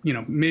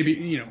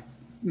 maybe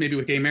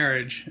with gay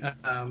marriage.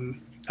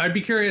 I'd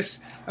be curious.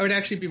 I would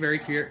actually be very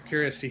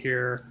curious to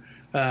hear,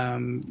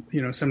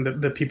 some of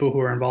the people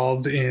who are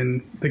involved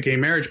in the gay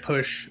marriage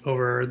push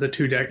over the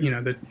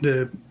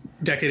the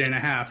decade and a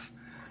half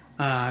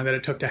that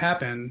it took to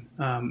happen,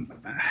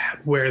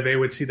 where they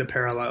would see the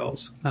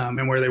parallels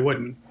and where they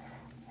wouldn't.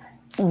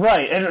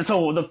 Right, and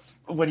so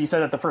when you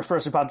said that, the first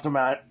person who popped into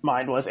my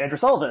mind was Andrew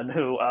Sullivan,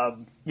 who wrote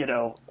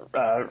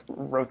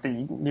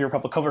the New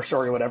Republic cover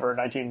story or whatever in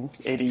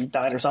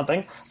 1989 or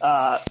something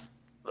about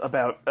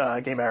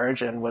gay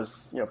marriage, and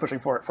was pushing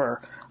for it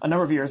for a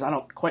number of years. I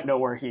don't quite know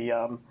where he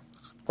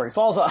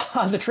falls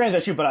on the trans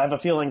issue, but I have a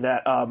feeling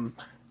that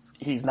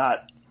he's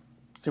not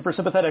super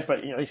sympathetic,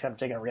 but he's kind of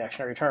taken a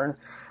reactionary turn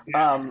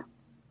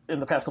in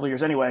the past couple of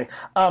years anyway.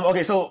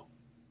 Okay, so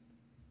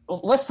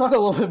let's talk a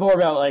little bit more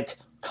about like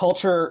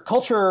culture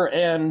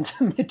and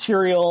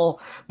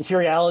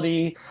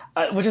materiality,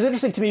 which is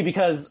interesting to me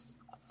because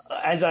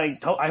as I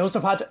host a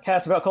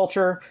podcast about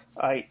culture,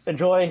 I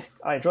enjoy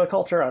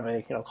culture. I'm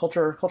a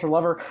culture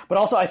lover, but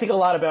also I think a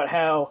lot about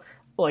how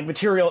like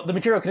the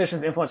material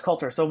conditions influence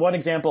culture. So one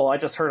example I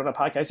just heard on a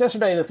podcast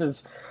yesterday. This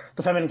is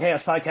the Feminine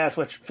Chaos podcast,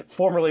 which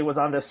formerly was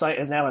on this site,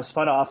 is now has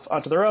spun off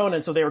onto their own.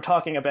 And so they were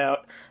talking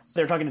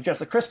to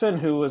Jessica Crispin,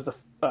 who was the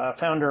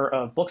founder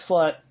of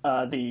Bookslut,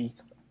 the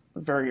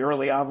very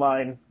early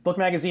online book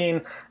magazine.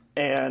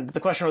 And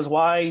the question was,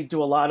 why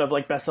do a lot of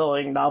like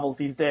best-selling novels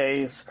these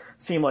days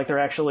seem like they're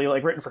actually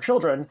like written for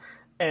children?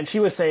 And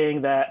she was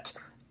saying that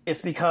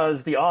it's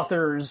because the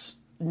authors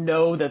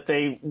know that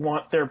they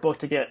want their book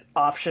to get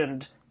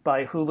optioned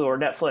by Hulu or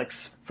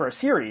Netflix for a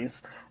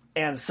series.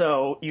 And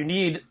so you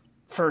need,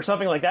 for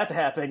something like that to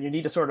happen, you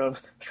need a sort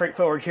of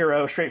straightforward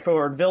hero,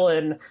 straightforward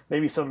villain,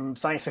 maybe some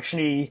science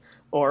fiction-y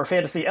or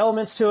fantasy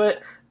elements to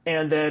it.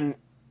 And then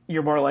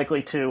you're more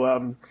likely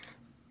to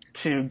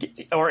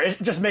or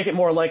just make it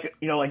more like,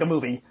 like a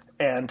movie,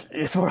 and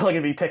it's more likely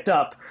to be picked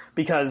up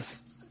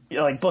because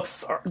like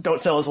books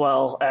don't sell as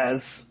well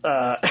as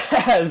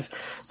as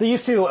they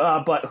used to,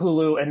 but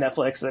Hulu and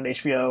Netflix and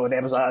HBO and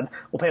Amazon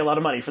will pay a lot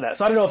of money for that.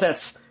 So I don't know if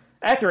that's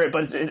accurate,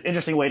 but it's an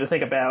interesting way to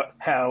think about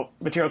how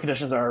material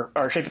conditions are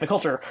shaping the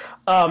culture.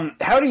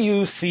 How do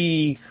you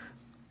see,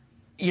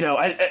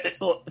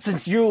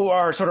 since you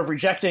are sort of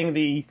rejecting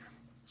the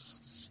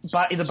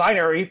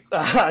binary,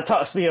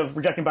 speaking of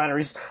rejecting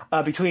binaries,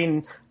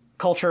 between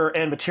culture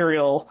and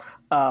material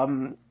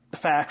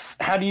facts,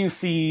 how do you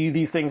see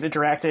these things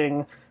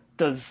interacting?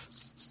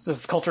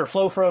 Does culture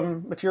flow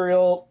from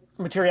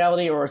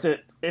materiality, or is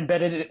it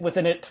embedded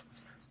within it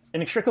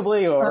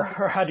inextricably, or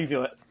how do you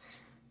view it?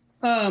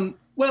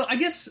 Well, I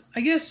guess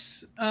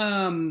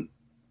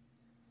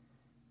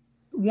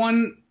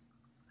one,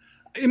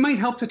 it might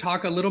help to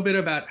talk a little bit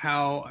about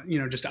how,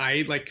 just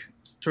I like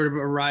sort of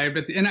arrived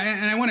at and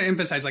I want to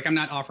emphasize, like, I'm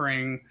not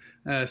offering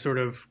sort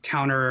of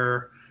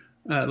counter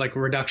like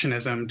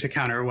reductionism to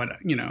counter what,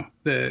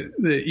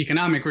 the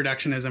economic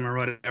reductionism or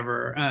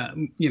whatever.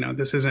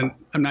 This isn't,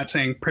 I'm not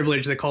saying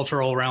privilege the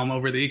cultural realm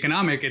over the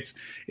economic.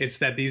 It's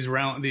that these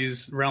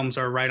realms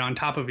are right on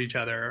top of each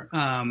other.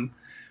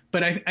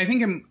 But I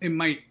think it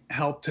might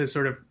help to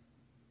sort of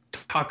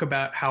talk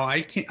about how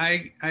I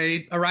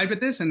arrived at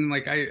this, and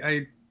like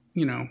I've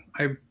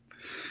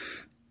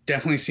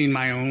definitely seen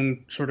my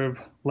own sort of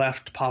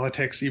left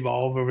politics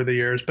evolve over the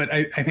years. But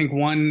I think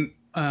one,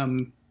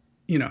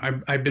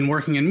 I've been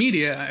working in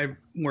media. I've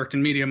worked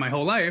in media my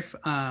whole life,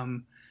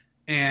 and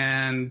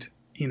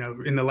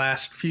in the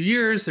last few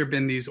years there've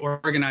been these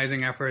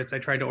organizing efforts. I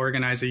tried to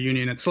organize a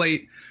union at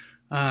Slate.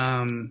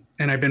 And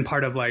I've been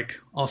part of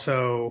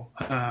also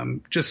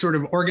just sort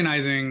of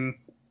organizing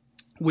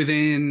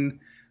within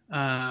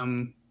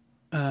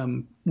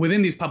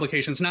these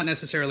publications, not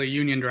necessarily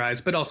union drives,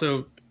 but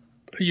also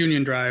a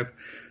union drive.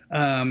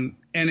 And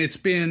it's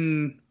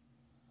been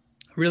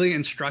really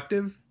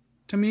instructive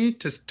to me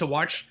to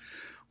watch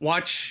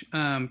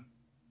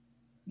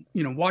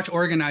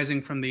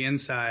organizing from the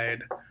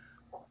inside.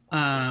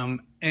 And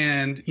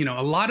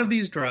a lot of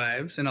these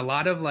drives and a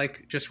lot of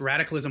just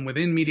radicalism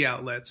within media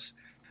outlets,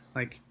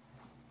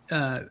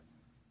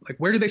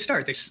 where do they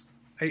start?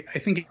 I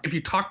think if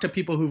you talk to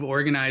people who've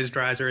organized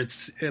drives, or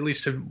it's at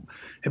least have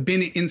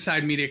been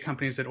inside media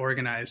companies that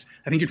organize,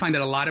 I think you'd find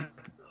that a lot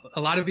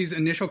of these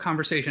initial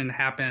conversations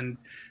happen,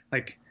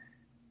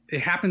 it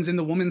happens in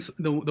the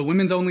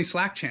women's only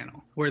Slack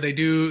channel, where they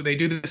do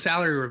the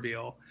salary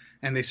reveal,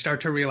 and they start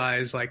to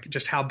realize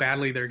just how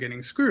badly they're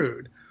getting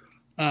screwed.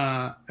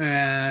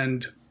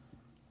 And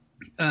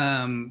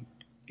I'm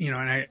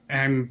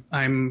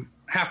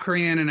half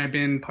Korean, and I've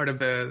been part of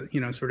the,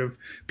 sort of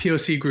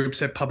POC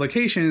groups at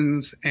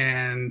publications,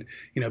 and,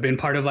 been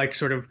part of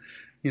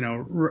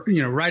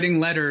writing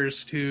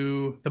letters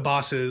to the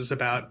bosses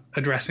about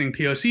addressing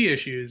POC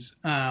issues.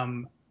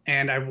 And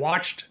I've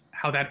watched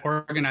how that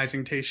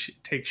organizing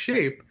takes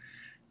shape,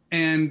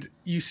 and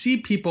you see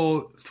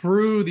people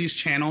through these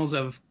channels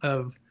of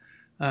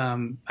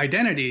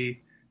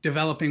identity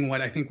developing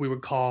what I think we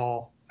would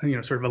call,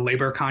 sort of a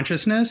labor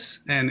consciousness,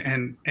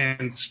 and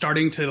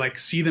starting to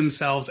see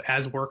themselves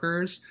as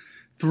workers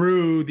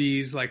through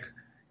these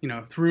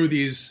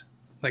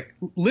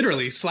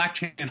literally Slack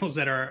channels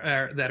that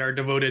are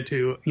devoted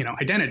to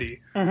identity.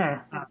 Uh-huh.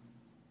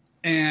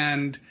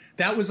 And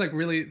that was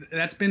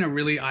that's been a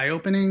really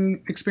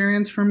eye-opening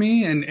experience for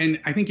me. And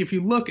I think if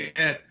you look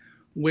at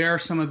where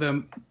some of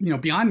the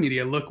beyond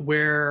media, look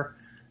where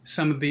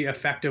some of the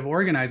effective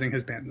organizing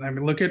has been. I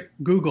mean, look at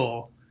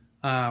Google,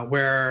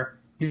 where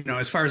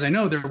as far as I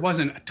know, there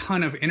wasn't a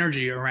ton of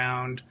energy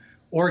around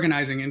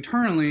organizing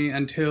internally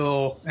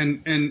until,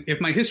 and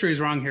if my history is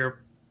wrong here,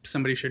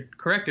 somebody should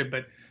correct it.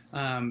 But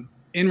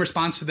in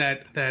response to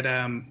that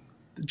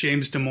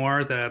James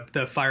Damore,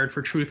 the Fired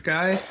for Truth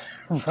guy,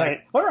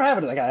 right? Whatever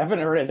happened to that guy? I haven't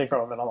heard anything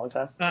from him in a long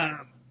time.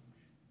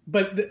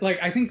 But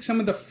I think some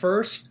of the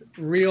first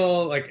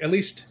real, at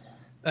least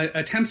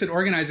attempts at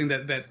organizing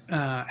that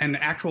and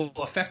actual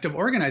effective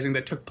organizing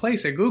that took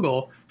place at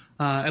Google,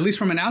 at least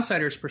from an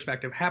outsider's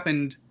perspective,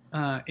 happened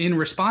in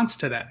response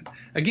to that.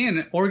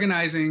 Again,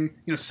 organizing,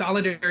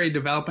 solidarity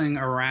developing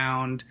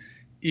around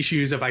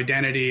issues of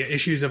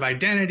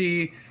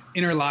identity,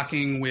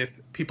 interlocking with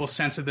people's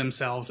sense of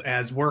themselves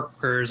as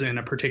workers in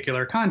a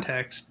particular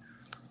context.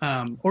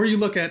 Or you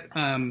look at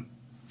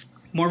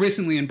more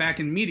recently and back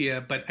in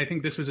media, but I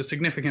think this was a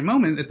significant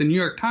moment at the New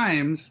York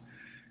Times.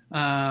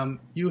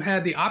 You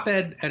had the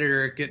op-ed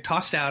editor get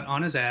tossed out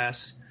on his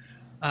ass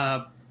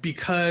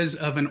because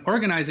of an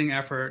organizing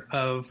effort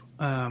of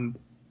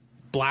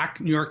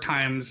Black New York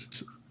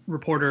Times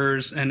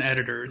reporters and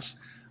editors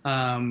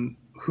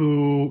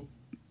who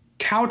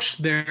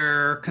couched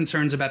their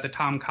concerns about the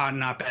Tom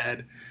Cotton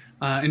op-ed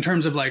in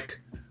terms of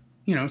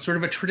sort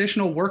of a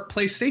traditional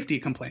workplace safety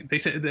complaint. They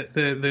said that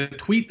the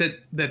tweet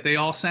that they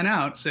all sent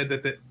out said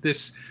that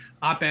this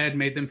op-ed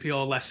made them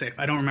feel less safe.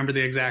 I don't remember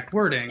the exact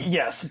wording.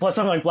 Yes, but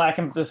something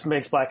like this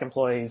makes Black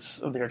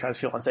employees of the New York Times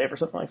feel unsafe or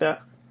something like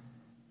that.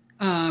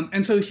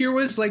 And so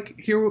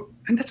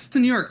and that's the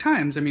New York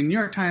Times. I mean, New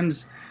York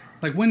Times,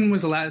 when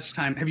was the last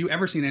time, have you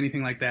ever seen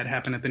anything like that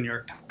happen at the New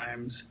York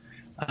Times?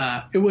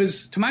 It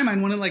was, to my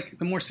mind, one of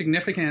the more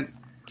significant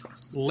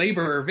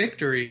labor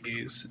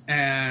victories.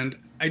 And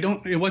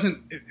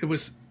it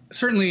was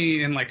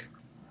certainly in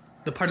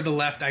the part of the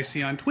left I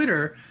see on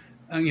Twitter,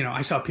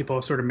 I saw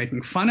people sort of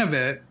making fun of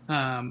it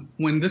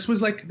when this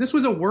was a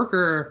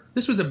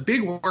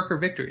big worker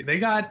victory. They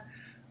got,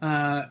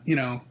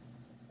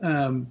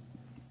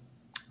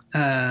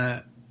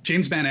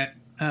 James Bennett,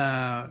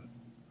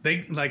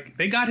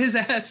 they got his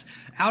ass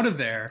out of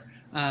there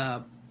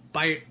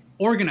by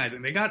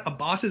organizing. They got a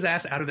boss's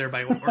ass out of there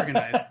by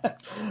organizing.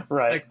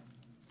 Right.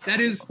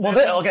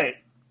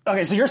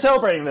 Okay, so you're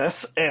celebrating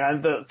this,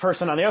 and the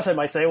person on the other side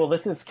might say, well,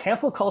 this is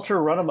cancel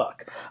culture run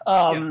amok.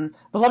 But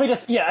let me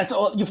just,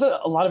 you've said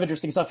a lot of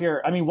interesting stuff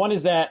here. I mean, one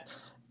is that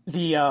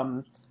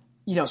the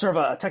sort of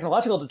a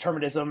technological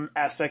determinism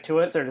aspect to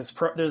it. There's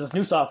this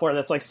new software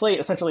that's like Slate.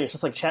 Essentially, it's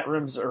just like chat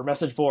rooms or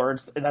message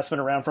boards, and that's been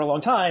around for a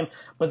long time.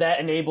 But that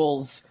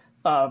enables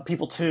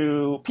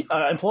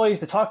employees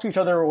to talk to each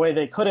other in a way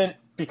they couldn't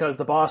because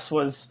the boss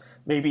was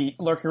maybe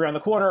lurking around the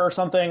corner or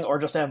something, or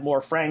just to have more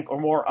frank or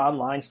more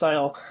online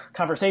style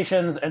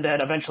conversations. And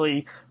then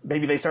eventually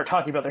maybe they start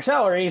talking about their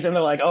salaries and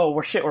they're like, oh,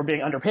 we're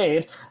being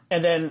underpaid.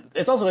 And then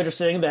it's also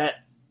interesting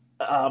that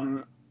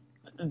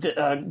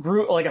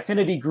group, like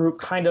affinity group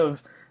kind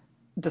of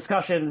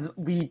discussions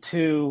lead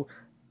to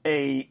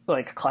a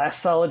like class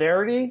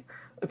solidarity,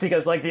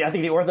 because like I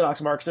think the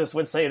orthodox Marxists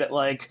would say that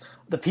like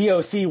the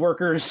POC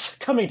workers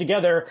coming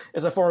together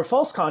is a form of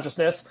false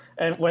consciousness,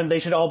 and when they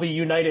should all be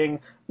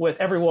uniting with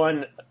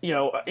everyone,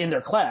 in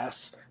their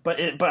class.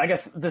 But I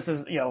guess this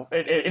is,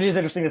 it is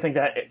interesting to think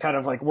that it kind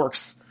of like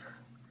works.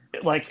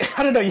 Like,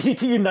 I don't know, you need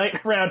to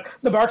unite around,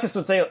 the Marxists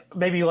would say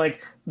maybe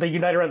like they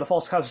unite around the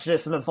false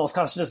consciousness and then the false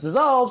consciousness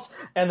dissolves,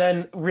 and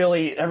then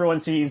really everyone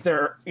sees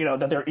that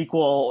they're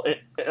equal,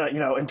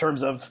 in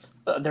terms of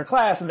their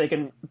class, and they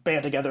can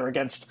band together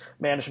against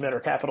management or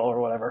capital or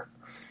whatever.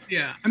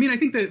 Yeah. I mean, I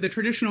think the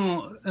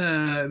traditional,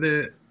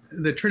 the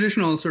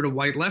traditional sort of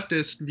white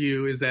leftist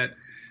view is that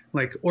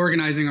like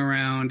organizing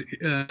around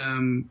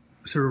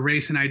sort of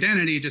race and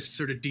identity just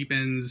sort of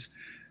deepens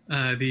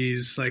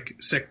these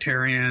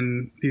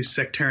sectarian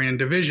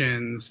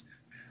divisions,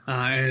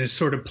 and is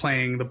sort of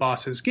playing the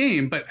boss's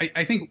game. But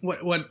I think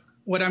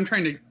what I'm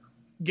trying to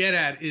get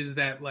at is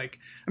that, like,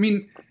 I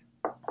mean,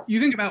 you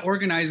think about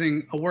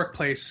organizing a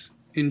workplace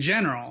in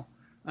general,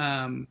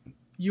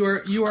 you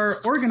are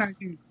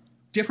organizing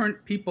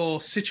different people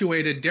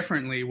situated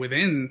differently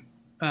within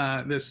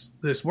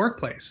this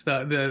workplace.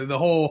 The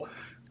whole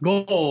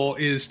goal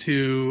is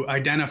to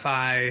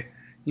identify,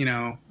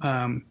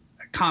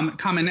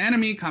 common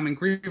enemy, common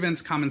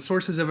grievance, common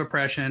sources of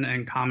oppression,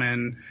 and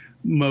common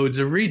modes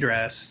of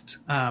redress.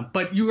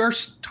 But you are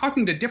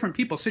talking to different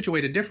people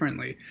situated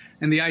differently.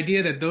 And the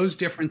idea that those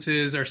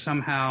differences are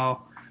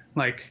somehow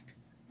like,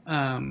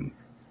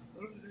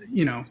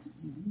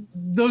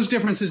 those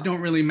differences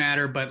don't really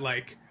matter, but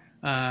like,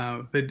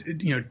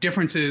 the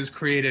differences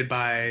created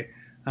by,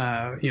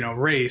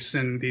 race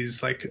and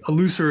these like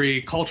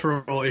illusory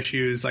cultural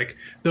issues, like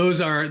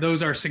those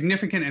are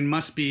significant and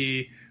must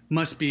be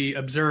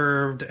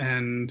observed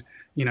and,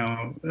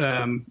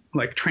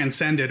 like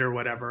transcended or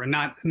whatever, and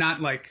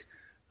not like,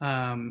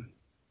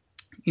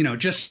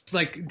 just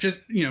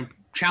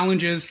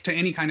challenges to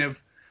any kind of,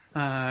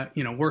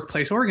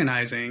 workplace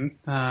organizing.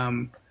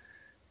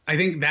 I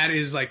think that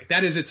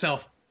is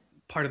itself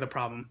part of the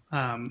problem.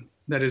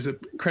 That is an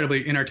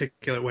incredibly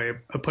inarticulate way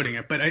of putting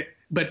it.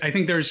 But I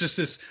think there's just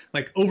this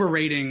like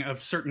overrating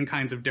of certain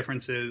kinds of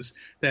differences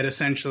that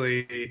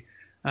essentially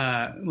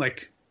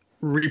like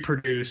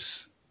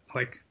reproduce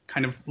like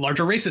kind of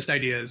larger racist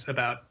ideas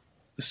about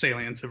the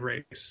salience of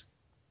race.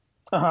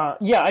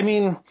 Yeah, I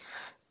mean,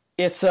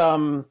 it's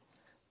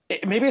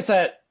maybe it's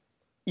that,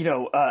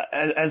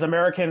 as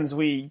Americans,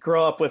 we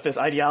grow up with this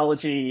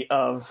ideology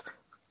of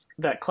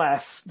that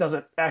class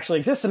doesn't actually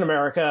exist in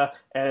America,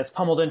 and it's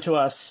pummeled into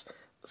us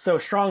so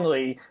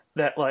strongly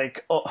that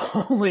like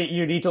only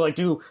you need to like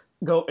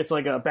go, it's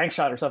like a bank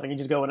shot or something. You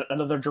just go in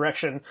another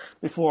direction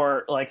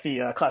before like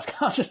the class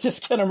consciousness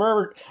can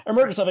emerge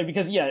or something.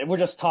 Because we're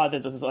just taught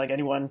that this is like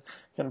anyone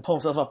can pull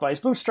himself up by his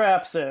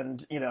bootstraps,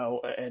 and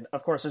and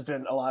of course there's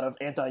been a lot of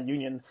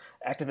anti-union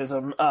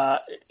activism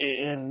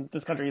in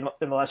this country in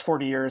the last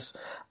 40 years.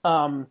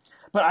 But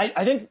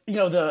I think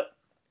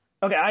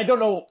I don't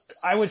know.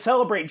 I would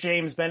celebrate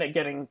James Bennett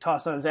getting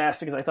tossed on his ass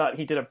because I thought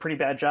he did a pretty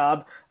bad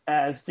job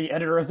as the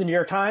editor of the New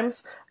York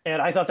Times.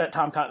 And I thought that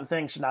Tom Cotton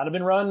thing should not have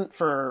been run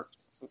for,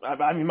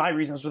 I mean, my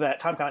reasons were that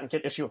Tom Cotton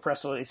can issue a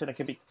press release and it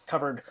can be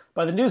covered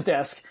by the news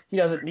desk. He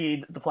doesn't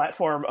need the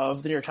platform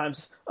of the New York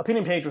Times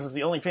opinion page, which is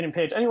the only opinion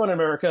page anyone in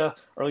America,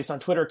 or at least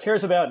on Twitter,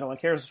 cares about. No one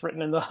cares what's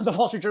written in the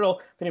Wall Street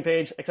Journal opinion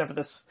page, except for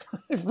this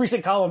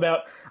recent column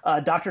about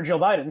Dr. Jill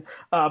Biden.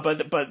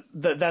 But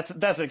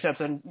that's an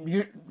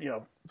exception.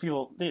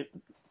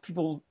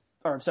 People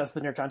are obsessed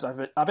with the New York Times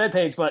op-ed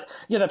page. But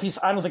that piece,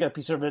 I don't think that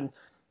piece should have been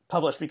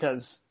published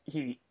because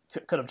he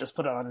could have just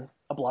put it on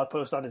a blog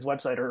post on his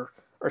website or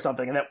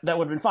something, and that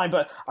would have been fine.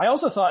 But I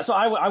also thought, so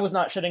I was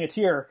not shedding a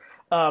tear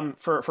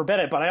for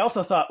Bennett, but I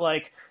also thought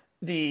like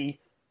the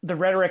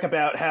rhetoric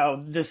about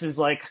how this is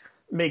like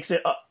makes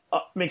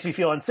me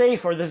feel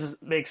unsafe, or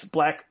makes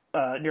black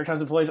New York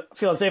Times employees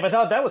feel unsafe. I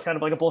thought that was kind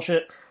of like a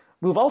bullshit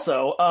move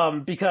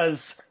also,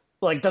 because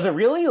like, does it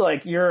really?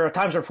 Like, you're a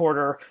Times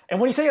reporter, and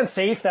when you say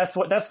unsafe,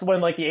 that's when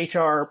like the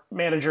HR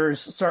managers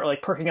start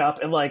like perking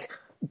up and like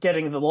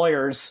getting the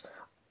lawyers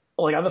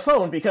like on the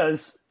phone,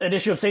 because an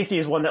issue of safety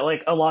is one that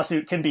like a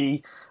lawsuit can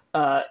be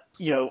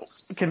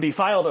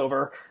filed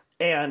over.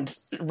 And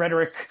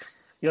rhetoric,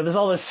 there's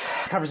all this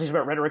conversation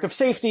about rhetoric of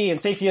safety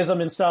and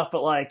safetyism and stuff,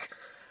 but like,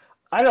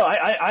 I don't know,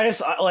 I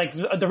just like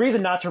the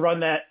reason not to run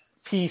that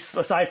piece,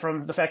 aside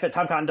from the fact that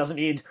Tom Cotton doesn't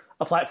need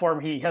a platform,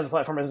 he has a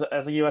platform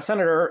as a U.S.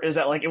 senator, is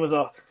that like it was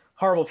a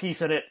horrible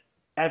piece, and it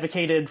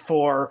advocated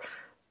for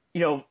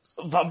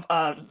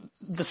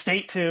the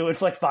state to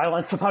inflict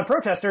violence upon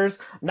protesters,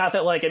 not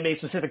that like it made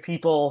specific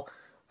people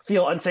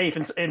feel unsafe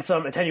in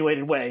some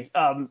attenuated way.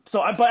 But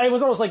it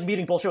was almost like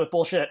meeting bullshit with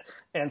bullshit,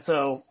 and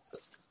so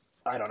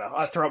I don't know.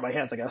 I throw up my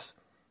hands, I guess.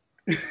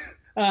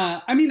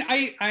 I mean,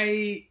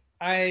 I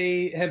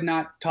have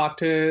not talked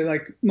to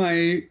like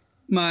my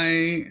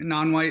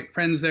non-white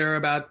friends there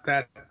about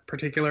that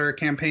particular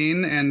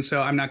campaign, and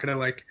so I'm not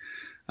going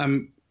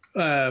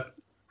to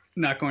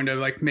not going to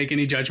like make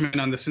any judgment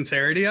on the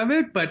sincerity of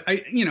it, but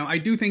I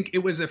do think it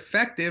was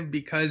effective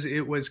because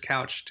it was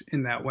couched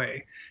in that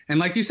way. And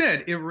like you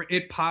said,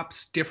 it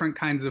pops different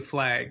kinds of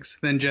flags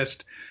than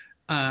just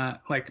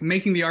like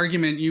making the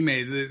argument you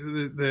made,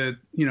 the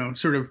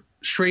sort of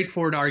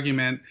straightforward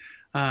argument,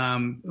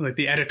 like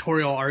the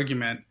editorial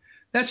argument.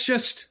 That's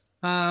just,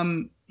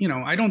 I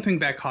don't think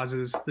that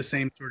causes the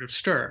same sort of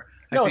stir.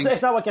 No,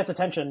 it's not what gets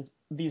attention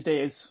these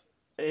days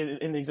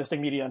in the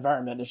existing media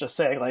environment. It's just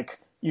saying like,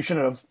 you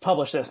shouldn't have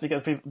published this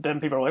because then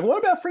people are like, what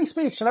about free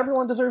speech and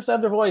everyone deserves to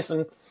have their voice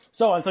and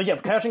so on. So yeah,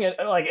 couching it,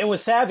 like it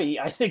was savvy,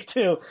 I think,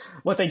 too,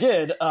 what they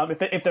did.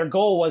 If their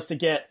goal was to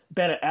get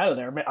Bennett out of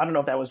there, I don't know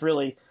if that was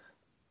really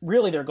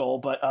their goal,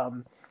 but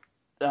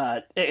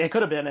it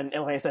could have been. And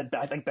like I said,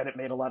 I think Bennett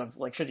made a lot of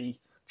like shitty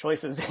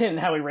choices in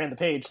how he ran the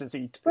page since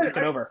he took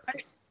it over.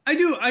 I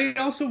do. I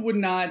also would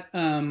not,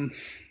 I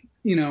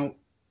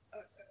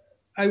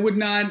would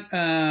not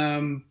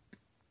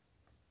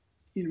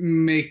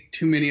make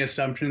too many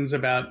assumptions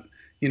about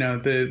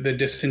the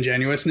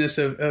disingenuousness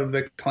of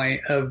the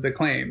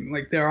claim.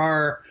 Like there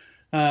are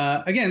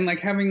again, like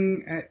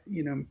having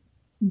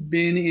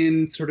been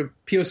in sort of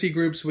POC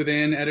groups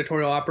within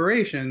editorial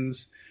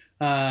operations,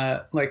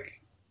 I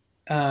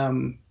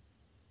don't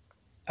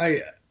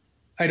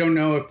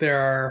know if there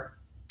are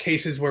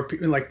cases where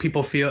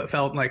people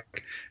felt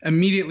like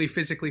immediately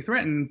physically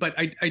threatened, but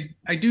I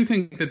do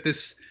think that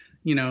this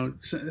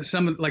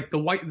some like the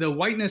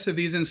whiteness of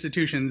these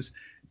institutions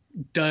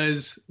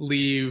does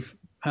leave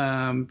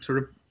sort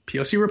of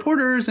POC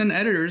reporters and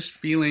editors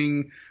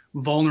feeling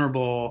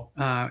vulnerable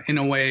in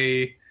a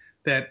way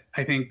that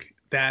I think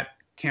that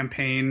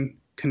campaign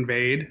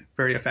conveyed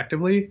very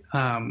effectively.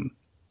 I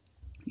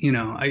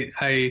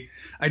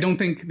don't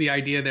think the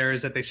idea there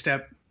is that they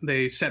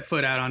set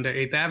foot out onto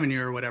 8th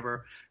Avenue or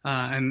whatever,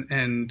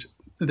 and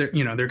they're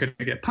going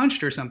to get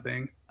punched or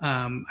something.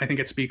 I think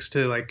it speaks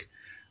to like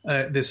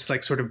this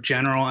like sort of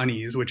general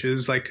unease, which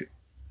is like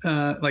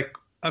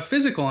a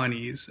physical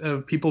unease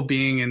of people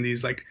being in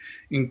these like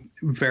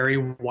very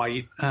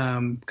white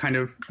kind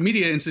of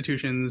media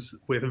institutions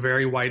with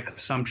very white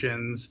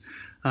assumptions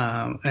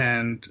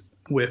and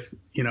with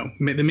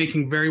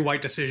making very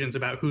white decisions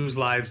about whose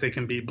lives they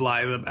can be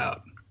blithe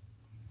about.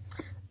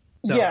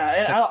 So, yeah,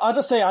 and I'll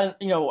just say,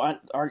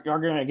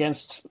 arguing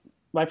against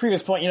my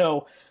previous point,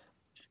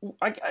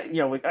 I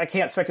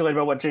can't speculate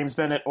about what James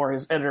Bennett or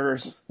his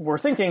editors were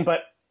thinking,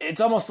 but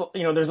it's almost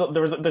there's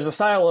a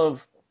style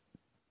of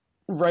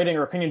writing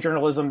or opinion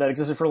journalism that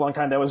existed for a long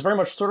time that was very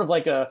much sort of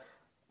like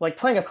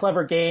playing a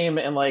clever game,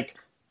 and like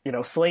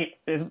Slate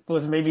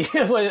was maybe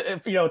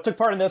took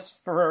part in this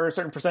for a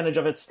certain percentage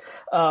of its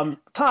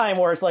time,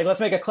 where it's like, let's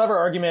make a clever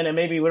argument and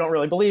maybe we don't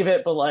really believe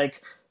it, but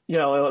like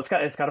it's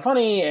kind of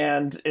funny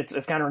and it's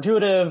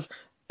counterintuitive,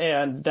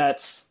 and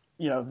that's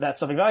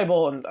something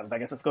valuable. And I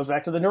guess this goes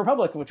back to the New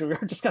Republic, which we were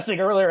discussing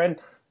earlier, and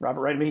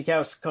Robert Wright and Mickey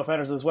Kaus,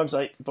 co-founders of this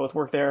website, both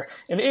worked there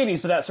in the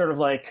 80s. But that sort of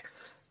like,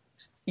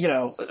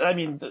 I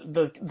mean,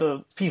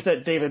 the piece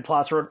that David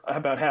Plotz wrote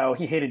about how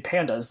he hated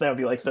pandas, that would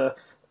be like the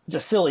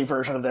just silly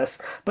version of this.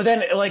 But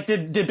then like,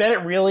 did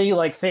Bennett really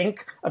like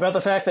think about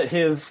the fact that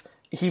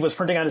he was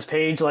printing on his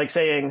page, like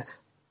saying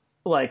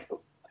like,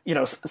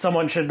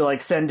 someone should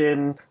like send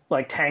in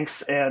like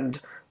tanks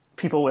and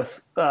people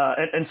with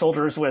and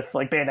soldiers with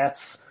like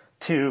bayonets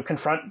to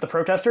confront the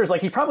protesters?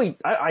 Like he probably,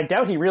 I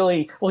doubt he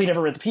really, well, he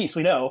never read the piece,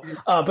 we know,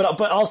 but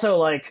also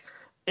like,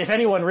 if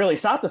anyone really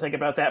stopped to think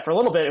about that for a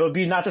little bit, it would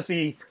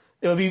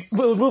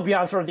move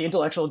beyond sort of the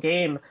intellectual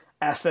game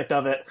aspect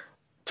of it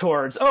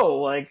towards,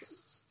 like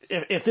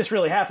if this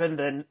really happened,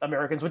 then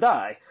Americans would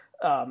die,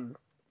 and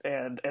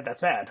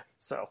that's bad.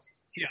 So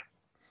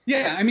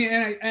yeah. I mean,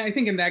 and I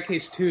think in that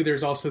case too,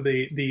 there's also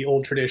the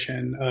old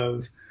tradition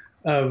of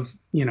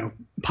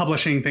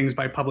publishing things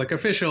by public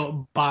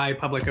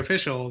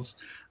officials,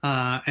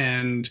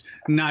 and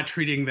not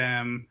treating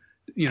them,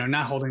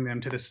 not holding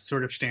them to the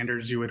sort of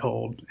standards you would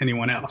hold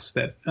anyone else,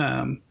 that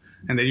and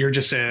that you're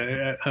just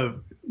a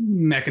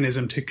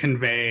mechanism to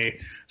convey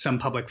some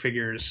public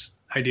figure's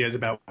ideas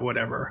about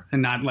whatever,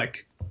 and not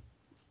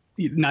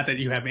that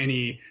you have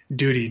any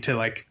duty to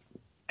like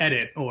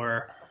edit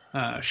or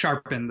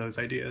sharpen those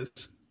ideas.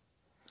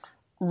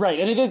 Right.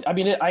 And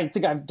I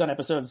think I've done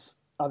episodes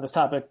on this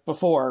topic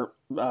before,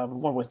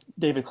 one with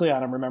David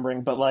Cleon, I'm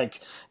remembering, but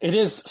like, it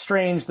is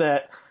strange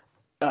that,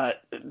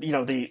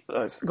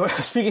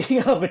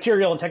 speaking of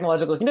material and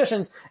technological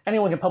conditions,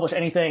 anyone can publish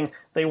anything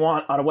they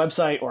want on a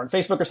website or on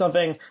Facebook or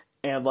something.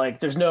 And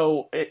like, it's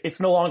no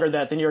longer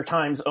that the New York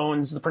Times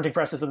owns the printing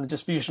presses and the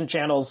distribution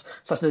channels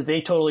such that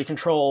they totally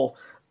control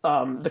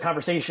the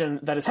conversation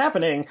that is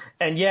happening,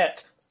 and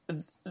yet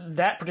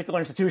that particular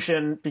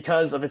institution,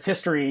 because of its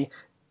history,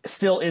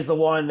 still is the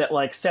one that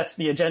like sets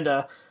the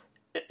agenda.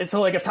 And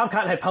so like if Tom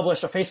Cotton had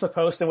published a Facebook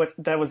post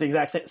that was the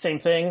exact same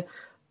thing,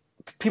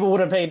 people would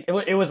have paid.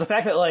 It was the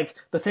fact that like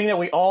the thing that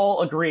we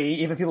all agree,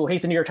 even people who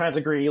hate the New York Times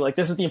agree, like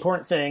this is the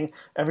important thing.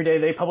 Every day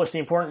they publish the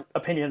important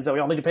opinions that we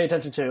all need to pay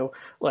attention to.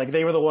 Like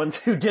they were the ones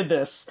who did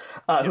this,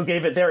 who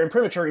gave it their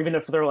imprimatur, even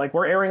if they're like,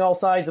 we're airing all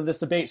sides of this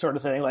debate sort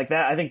of thing. Like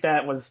that, I think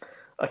that was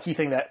a key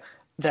thing that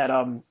set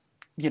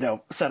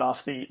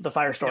off the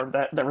firestorm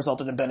that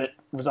resulted in Bennett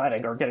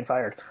resigning or getting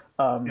fired.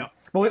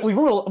 But we've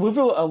moved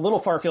a little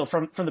far afield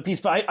from the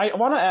piece, but I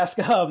want to ask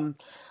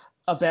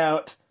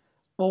about.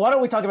 Well, why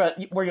don't we talk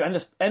about where you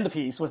end the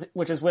piece,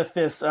 which is with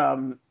this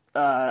a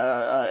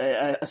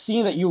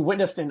scene that you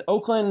witnessed in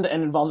Oakland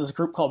and involves this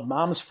group called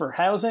Moms for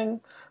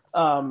Housing.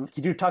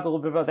 Could you talk a little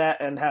bit about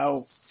that and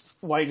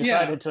why you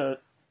decided to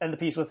end the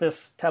piece with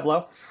this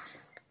tableau?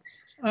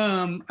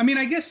 I mean,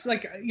 I guess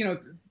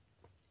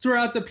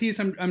throughout the piece,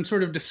 I'm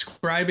sort of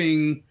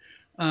describing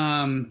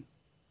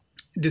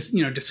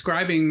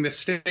describing the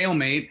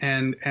stalemate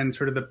and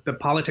sort of the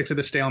politics of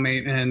the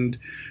stalemate. And,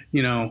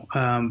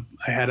 I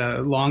had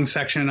a long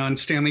section on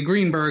Stanley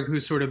Greenberg,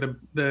 who's sort of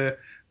the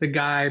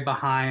guy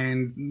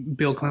behind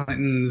Bill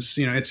Clinton's,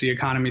 It's the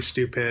Economy,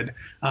 Stupid,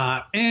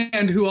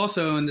 and who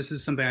also, and this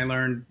is something I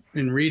learned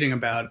in reading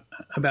about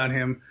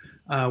him,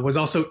 was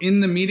also in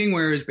the meeting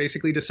where it was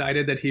basically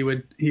decided that he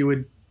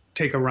would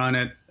take a run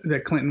at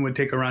that Clinton would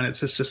take a run at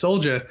Sister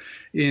Souljah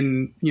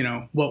in,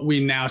 what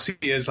we now see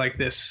as like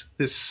this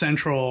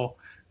central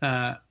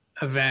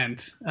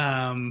event,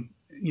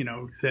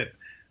 that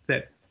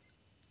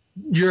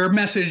your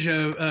message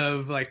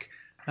of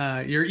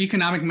your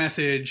economic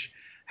message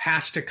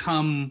has to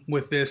come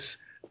with this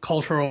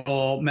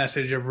cultural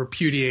message of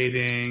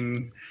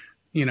repudiating,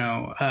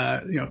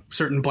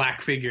 certain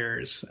Black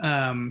figures.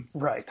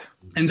 Right.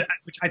 And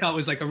which I thought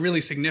was like a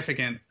really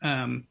significant,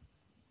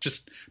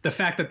 just the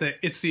fact that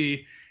It's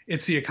the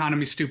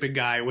Economy, Stupid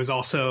guy was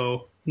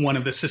also one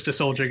of the Sister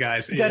Souljah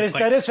guys. That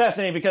is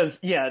fascinating because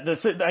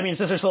Sister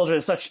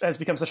Souljah has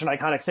become such an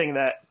iconic thing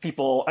that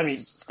people.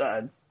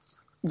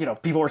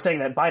 People were saying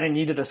that Biden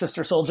needed a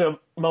Sister Souljah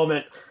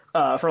moment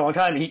for a long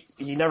time.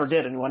 He never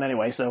did in one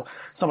anyway. So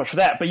much for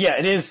that. But yeah,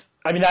 it is.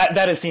 I mean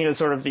that is seen as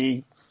sort of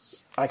the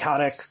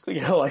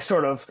iconic,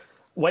 sort of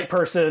white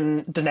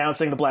person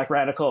denouncing the Black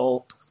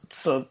radical.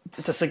 So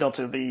to signal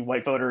to the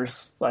white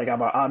voters, like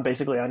I'm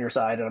basically on your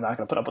side and I'm not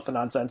going to put up with the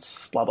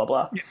nonsense, blah, blah,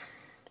 blah. Yeah.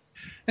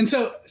 And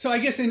so I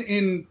guess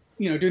in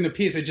doing the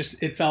piece,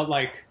 it felt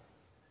like,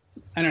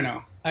 I don't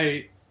know.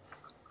 I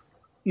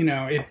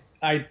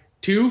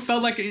too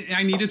felt like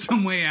I needed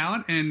some way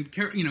out. And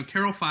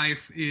Carol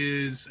Fife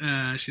is,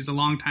 she's a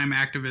longtime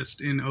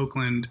activist in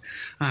Oakland,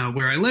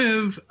 where I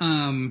live.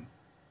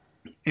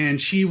 And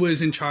she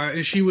was in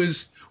charge. She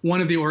was one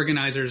of the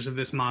organizers of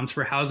this Moms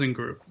for Housing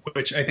group,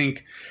 which I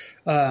think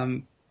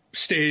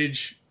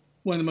staged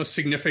one of the most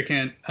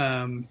significant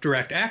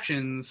direct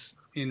actions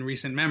in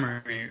recent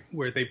memory,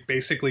 where they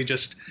basically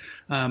just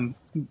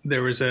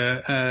there was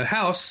a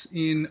house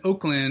in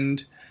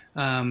Oakland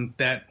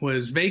that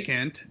was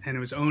vacant, and it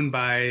was owned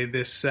by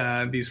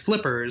these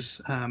flippers,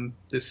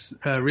 this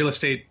real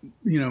estate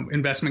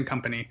investment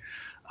company,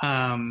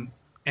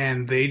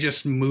 and they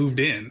just moved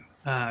in.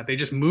 They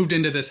just moved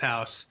into this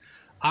house,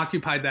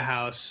 occupied the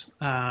house.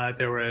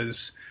 There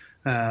was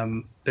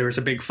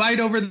a big fight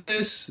over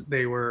this.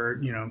 There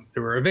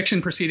were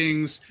eviction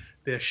proceedings.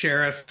 The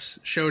sheriffs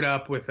showed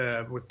up with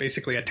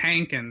basically a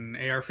tank and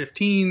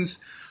AR-15s,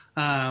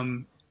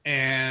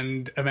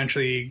 and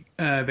eventually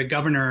the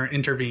governor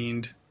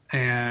intervened,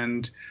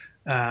 and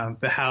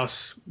the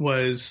house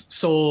was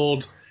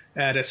sold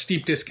at a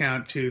steep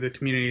discount to the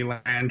Community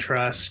Land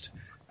Trust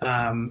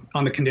on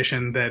the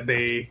condition that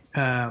they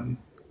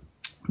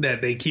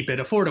keep it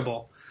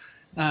affordable.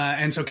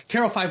 And so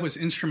Carol Fife was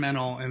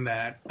instrumental in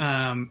that.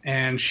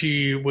 And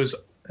she was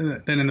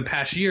then in the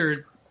past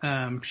year,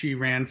 she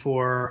ran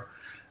for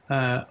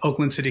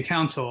Oakland City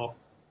Council,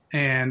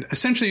 and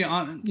essentially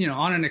on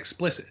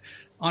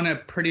a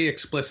pretty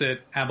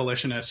explicit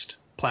abolitionist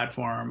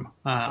platform,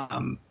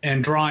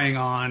 and drawing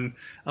on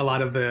a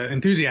lot of the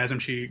enthusiasm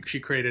she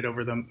created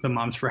over the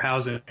Moms for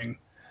Housing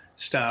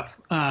stuff.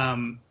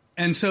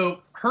 And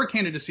so her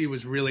candidacy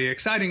was really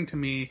exciting to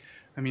me.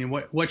 I mean,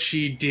 what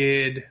she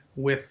did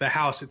with the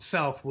house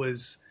itself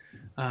was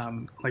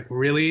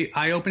really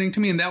eye-opening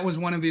to me, and that was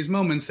one of these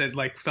moments that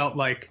felt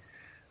like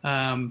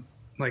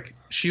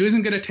she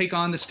wasn't going to take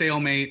on the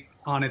stalemate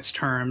on its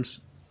terms.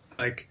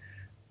 Like,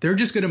 they're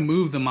just going to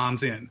move the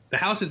moms in. The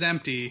house is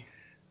empty,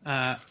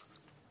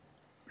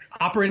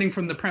 operating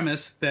from the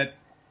premise that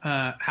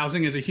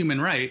housing is a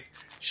human right.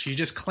 She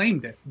just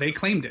claimed it. They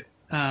claimed it.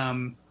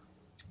 And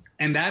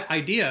that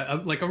idea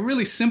of a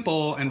really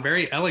simple and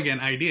very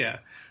elegant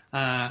idea,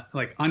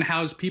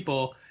 unhoused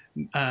people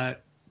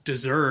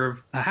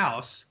deserve a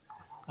house.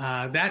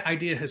 That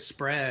idea has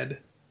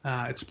spread.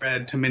 It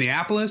spread to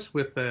Minneapolis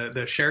with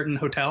the Sheraton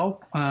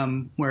Hotel,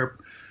 where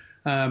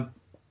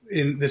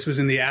this was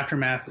in the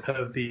aftermath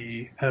of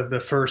the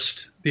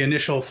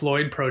initial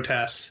Floyd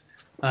protests,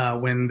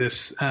 when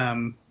this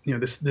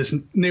this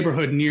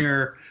neighborhood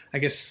near, I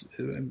guess,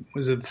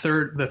 was it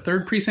the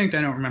third precinct?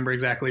 I don't remember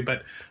exactly,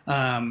 but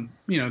the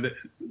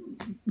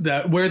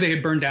where they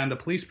had burned down the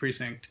police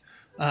precinct,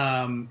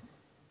 the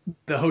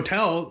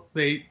hotel,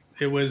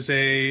 it was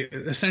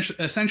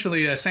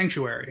essentially a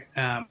sanctuary,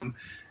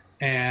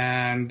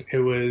 and it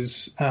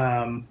was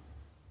sort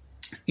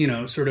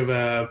of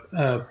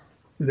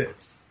the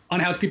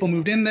unhoused people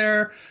moved in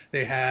there.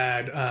 They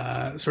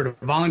had sort of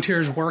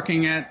volunteers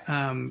working at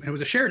it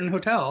was a Sheraton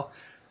hotel,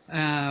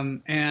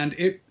 and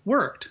it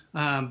worked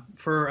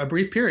for a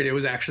brief period. It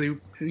was actually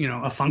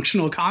a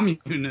functional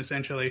commune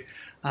essentially.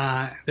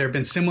 There have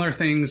been similar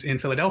things in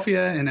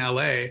Philadelphia and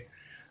LA,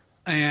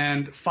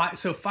 and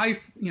Fife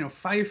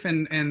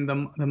and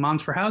the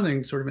Moms for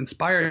Housing sort of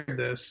inspired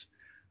this,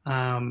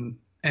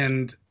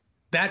 and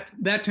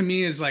that to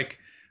me is like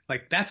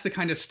that's the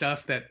kind of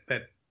stuff that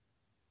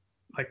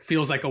like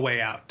feels like a way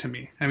out to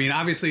me. I mean,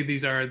 obviously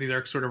these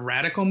are sort of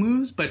radical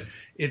moves, but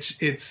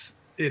it's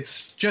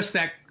just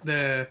that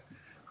the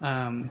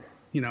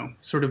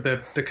sort of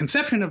the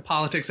conception of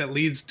politics that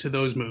leads to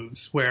those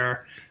moves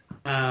where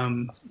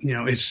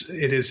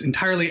it is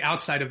entirely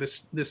outside of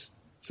this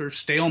sort of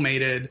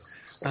stalemated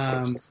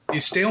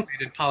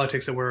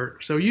politics that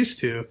we're so used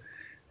to.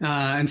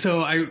 And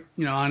so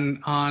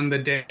on the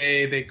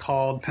day they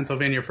called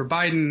Pennsylvania for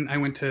Biden, I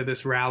went to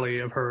this rally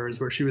of hers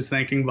where she was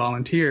thanking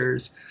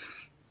volunteers.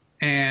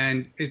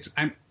 And it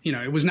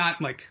was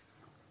not like,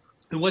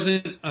 it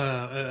wasn't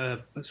a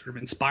sort of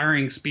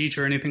inspiring speech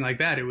or anything like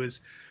that. It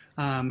was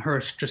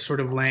her just sort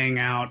of laying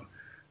out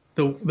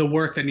the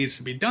work that needs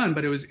to be done.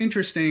 But it was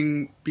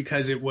interesting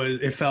because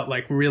it felt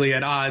like really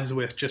at odds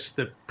with just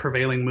the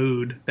prevailing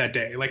mood that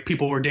day. Like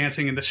people were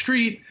dancing in the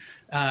street.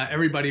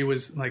 Everybody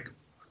was like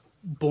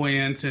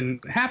buoyant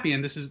and happy.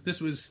 And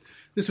this was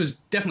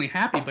definitely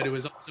happy, but it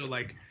was also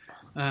like,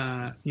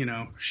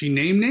 she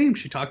named names.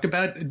 She talked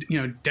about,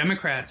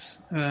 Democrats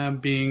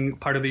being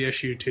part of the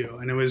issue too.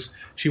 And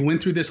she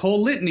went through this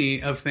whole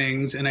litany of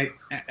things. And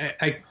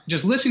I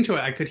just listening to it,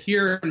 I could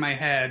hear in my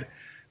head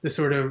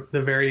the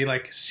very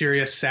like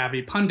serious,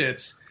 savvy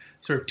pundits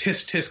sort of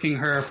tisk-tisking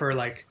her for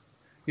like,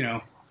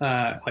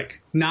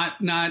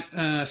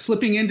 not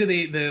slipping into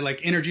the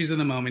like energies of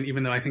the moment,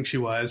 even though I think she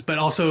was, but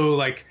also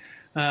like,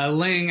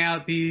 laying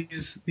out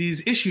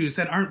these issues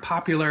that aren't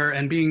popular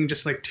and being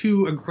just like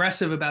too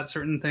aggressive about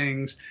certain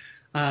things.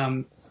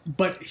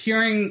 But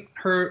hearing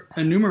her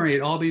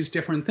enumerate all these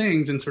different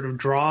things and sort of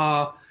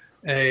draw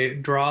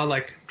a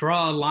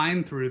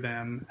line through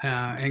them,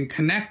 and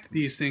connect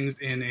these things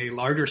in a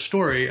larger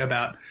story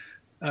about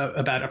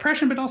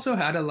oppression, but also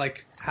how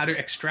to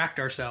extract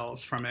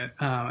ourselves from it,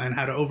 and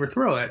how to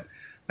overthrow it.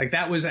 Like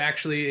that was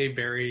actually a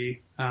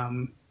very,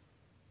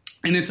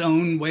 in its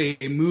own way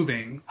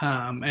moving,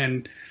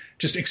 and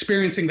just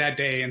experiencing that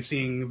day and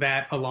seeing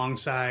that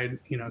alongside,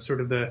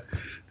 sort of the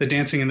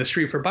dancing in the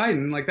street for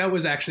Biden, like that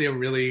was actually a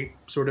really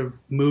sort of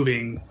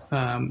moving,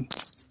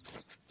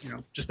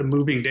 just a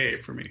moving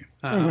day for me.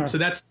 So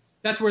that's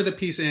where the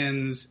piece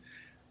ends.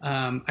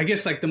 I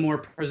guess like the more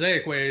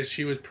prosaic way is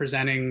she was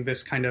presenting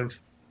this kind of,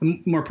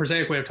 the more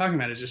prosaic way of talking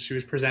about it is just she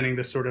was presenting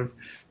this sort of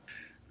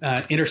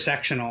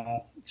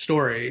intersectional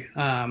story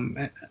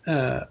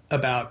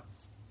about,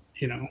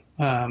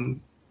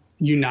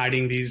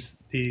 uniting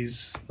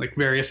these like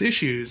various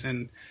issues.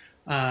 And,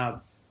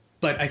 but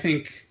I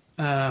think,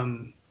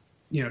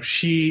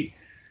 she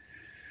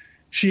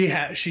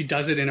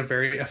does it in a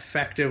very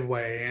effective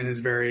way and is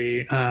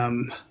very,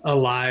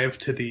 alive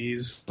to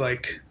these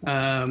like,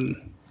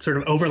 sort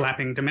of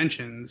overlapping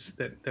dimensions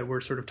that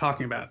we're sort of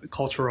talking about,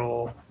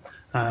 cultural,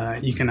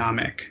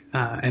 economic,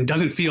 and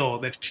doesn't feel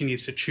that she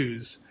needs to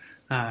choose.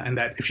 And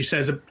that if she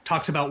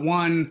talks about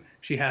one,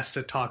 she has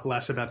to talk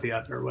less about the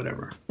other or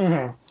whatever.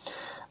 Mm-hmm.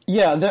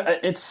 Yeah,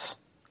 it's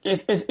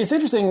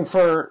interesting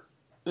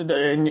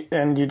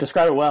and you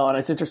describe it well, and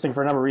it's interesting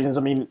for a number of reasons.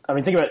 I mean,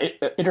 think about it.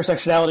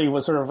 Intersectionality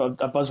was sort of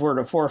a buzzword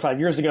of 4 or 5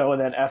 years ago,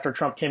 and then after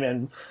Trump came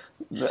in,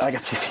 I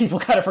guess people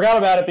kind of forgot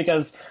about it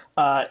because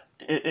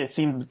it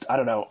seemed, I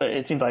don't know,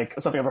 it seemed like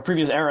something of a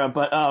previous era.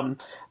 But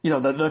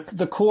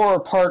the core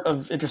part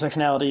of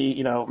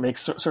intersectionality,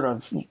 makes sort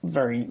of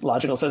very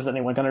logical sense that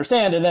anyone can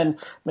understand, and then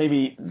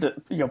maybe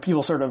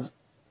people sort of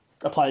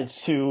apply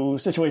to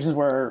situations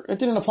where it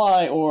didn't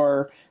apply,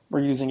 or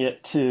we're using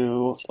it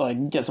to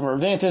like get some sort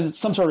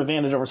of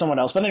advantage over someone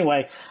else. But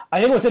anyway, I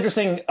think what's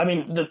interesting, I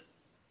mean,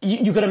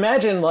 you could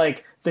imagine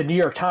like the New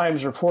York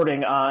Times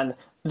reporting on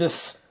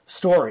this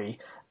story,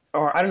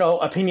 or I don't know,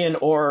 opinion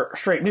or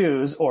straight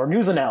news or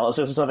news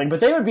analysis or something, but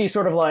they would be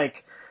sort of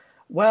like,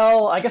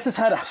 well, I guess it's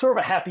had sort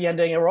of a happy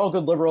ending, and we're all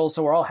good liberals,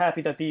 so we're all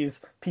happy that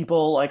these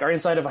people like are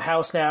inside of a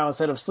house now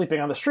instead of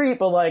sleeping on the street.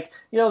 But like,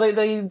 they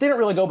didn't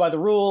really go by the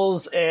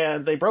rules,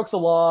 and they broke the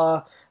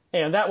law,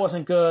 and that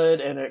wasn't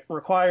good, and it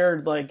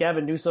required like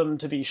Gavin Newsom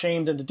to be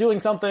shamed into doing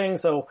something.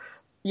 So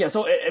yeah,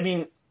 so I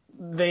mean,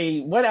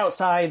 they went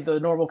outside the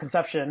normal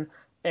conception,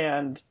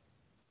 and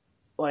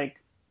like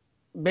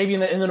maybe in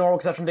the normal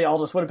conception they all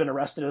just would have been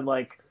arrested and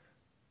like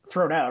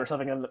thrown out or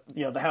something, and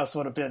the house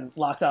would have been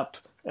locked up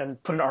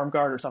and put an armed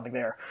guard or something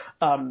there.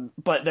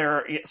 But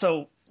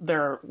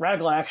their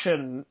radical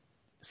action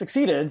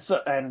succeeded,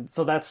 and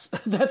so that's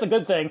a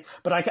good thing.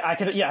 But I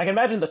can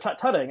imagine the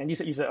tutting, and you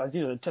said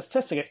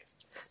the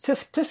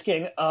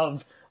tisking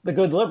of the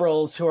good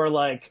liberals who are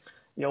like,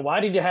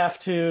 why did you have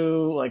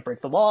to like break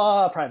the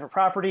law? Private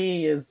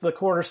property is the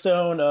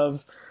cornerstone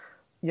of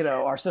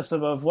our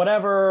system of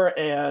whatever,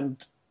 and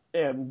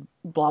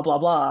blah blah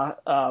blah.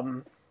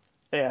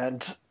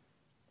 And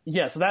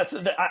yeah, so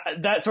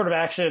that sort of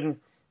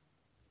action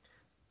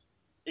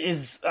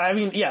is, I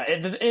mean, yeah,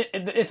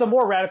 it's a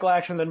more radical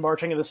action than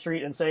marching in the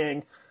street and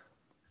saying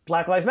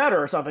Black Lives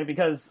Matter or something,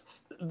 because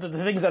the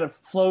things that have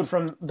flowed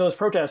from those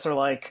protests are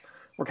like,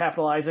 we're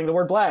capitalizing the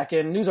word black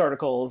in news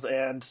articles,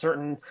 and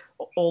certain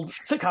old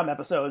sitcom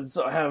episodes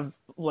have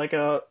like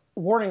a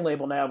warning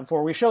label now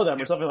before we show them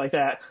or something like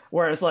that.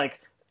 Whereas like,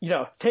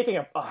 taking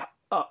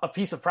a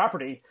piece of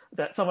property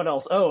that someone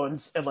else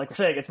owns and like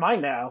saying it's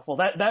mine now, well,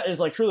 that is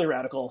like truly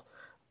radical.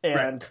 And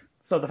right.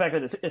 So the fact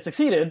that it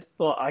succeeded,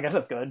 well, I guess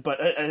that's good, but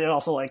it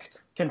also like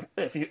can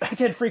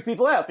freak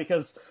people out,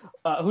 because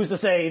who's to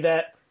say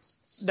that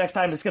next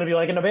time it's going to be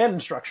like an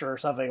abandoned structure or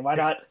something? Why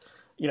not?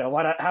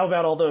 Why not? How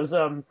about all those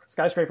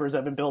skyscrapers that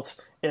have been built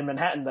in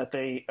Manhattan that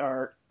they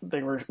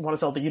want to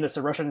sell the units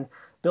to Russian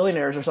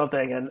billionaires or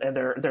something, and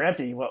they're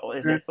empty? Well,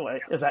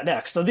 is that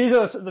next? So these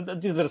are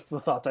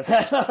the thoughts I've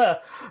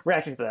had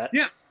reacting to that.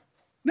 Yeah.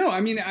 No,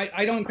 I mean,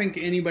 I don't think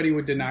anybody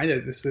would deny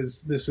that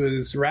this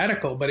was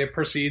radical, but it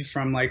proceeds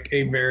from like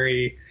a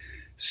very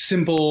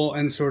simple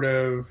and sort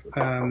of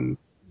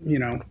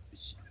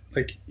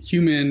like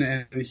human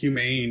and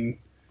humane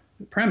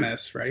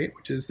premise, right?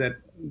 Which is that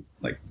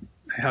like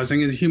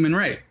housing is a human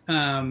right,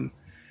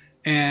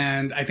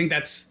 and I think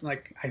that's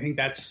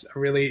a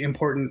really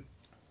important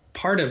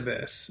part of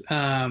this.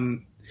 You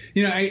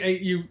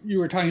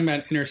were talking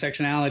about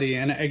intersectionality,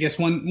 and I guess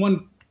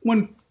one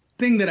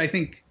thing that I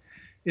think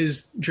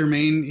is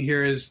germane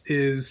here is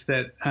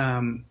that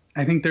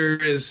I think there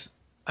is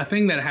a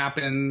thing that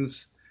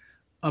happens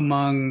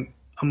among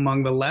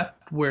the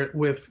left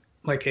with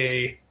like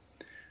a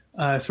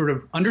sort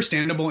of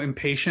understandable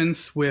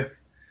impatience with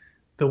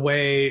the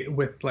way,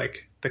 with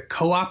like the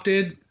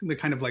co-opted, the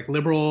kind of like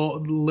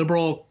liberal,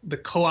 the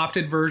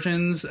co-opted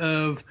versions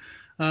of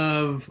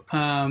the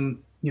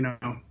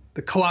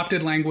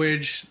co-opted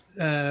language,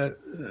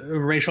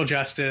 racial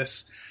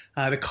justice,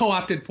 the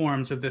co-opted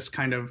forms of this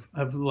kind of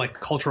like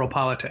cultural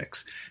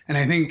politics. And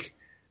I think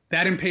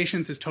that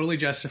impatience is totally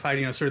justified,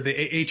 sort of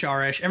the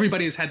HR-ish.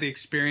 Everybody has had the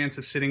experience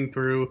of sitting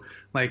through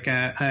like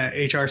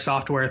a HR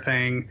software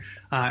thing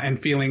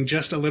and feeling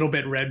just a little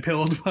bit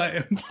red-pilled by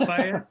it.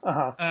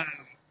 Uh-huh.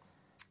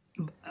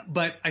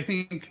 But I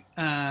think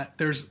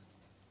there's,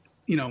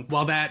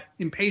 while that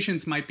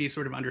impatience might be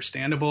sort of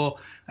understandable,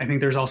 I think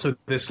there's also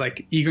this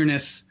like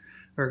eagerness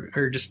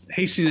or just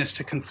hastiness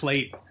to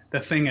conflate the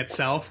thing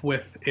itself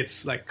with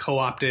its like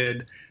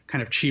co-opted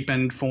kind of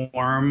cheapened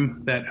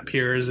form that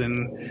appears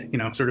in,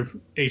 sort of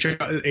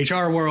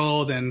HR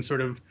world and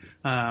sort of,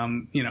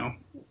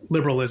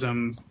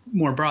 liberalism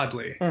more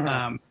broadly.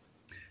 Mm-hmm.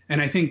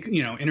 And I think,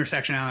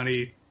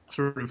 intersectionality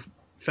sort of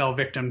fell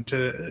victim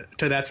to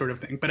that sort of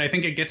thing. But I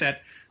think it gets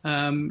at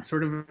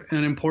sort of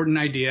an important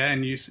idea,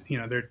 and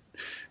there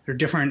are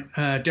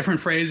different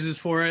phrases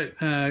for it.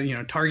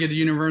 Targeted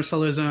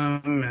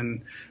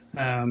universalism,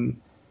 and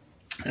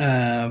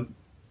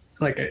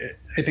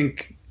I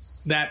think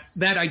that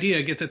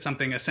idea gets at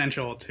something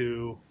essential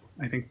to,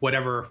 I think,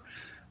 whatever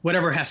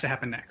has to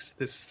happen next.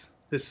 This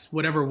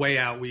whatever way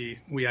out we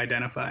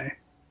identify.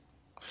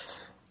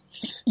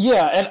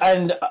 Yeah,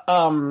 and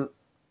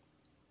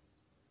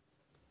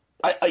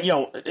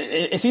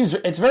it seems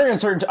it's very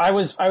uncertain.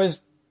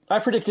 I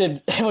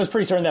predicted, it was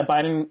pretty certain that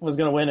Biden was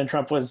going to win and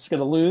Trump was going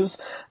to lose,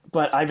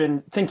 but I've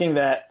been thinking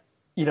that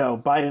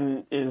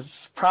Biden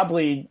is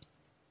probably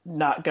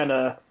not going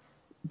to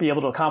be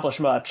able to accomplish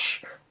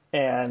much,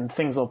 and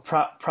things will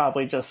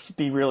probably just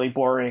be really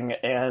boring,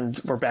 and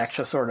we're back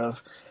to sort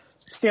of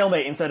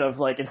stalemate instead of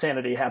like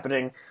insanity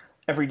happening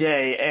every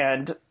day.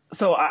 And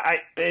so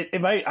it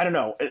might, I don't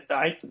know,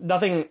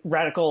 nothing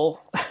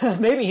radical.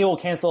 Maybe he will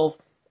cancel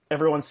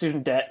everyone's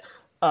student debt.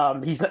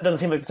 He doesn't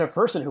seem like the type of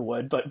person who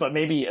would, but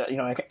maybe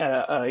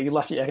a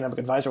lefty economic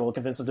advisor will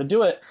convince him to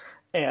do it,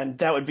 and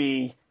that would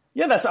be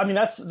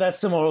that's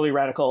similarly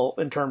radical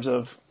in terms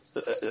of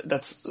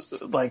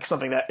that's like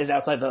something that is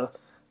outside the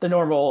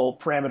normal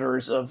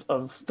parameters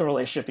of the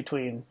relationship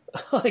between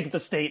like the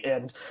state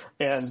and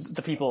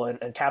the people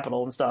and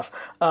capital and stuff.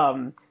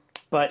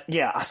 But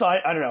yeah, so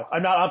I don't know.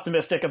 I'm not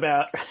optimistic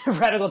about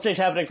radical change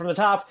happening from the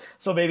top.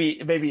 So maybe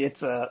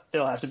it's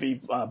it'll have to be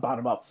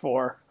bottom up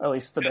for at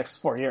least the next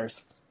 4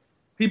 years.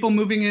 People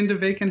moving into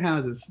vacant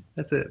houses.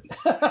 That's it.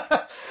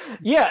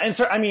 Yeah, and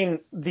so I mean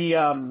the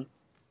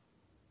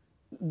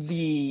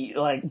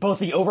like both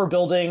the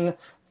overbuilding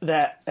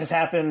that has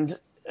happened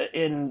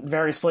in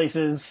various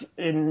places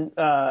in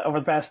over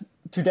the past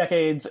 2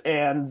 decades,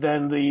 and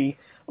then the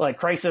like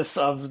crisis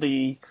of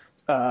the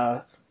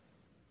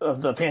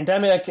of the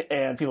pandemic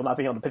and people not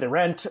being able to pay their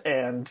rent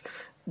and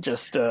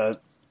just the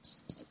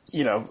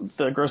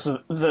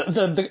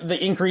the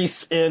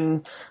increase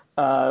in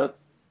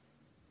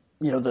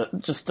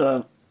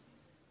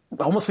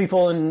homeless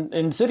people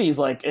in cities.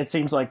 Like, it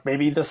seems like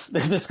maybe this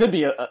could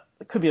be a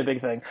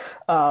big thing.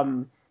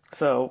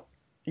 So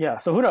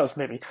who knows?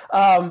 Maybe.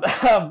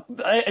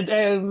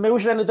 Maybe we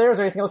should end it there. Is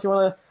there anything else you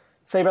want to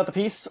say about the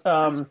piece?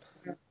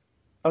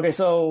 Okay,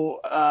 so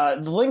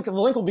the link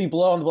will be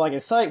below on the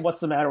blogging site. What's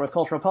the matter with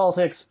cultural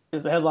politics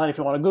is the headline if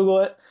you want to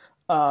Google it.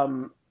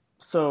 Tommy,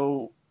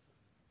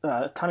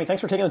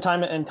 thanks for taking the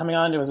time and coming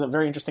on. It was a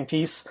very interesting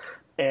piece,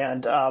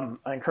 and I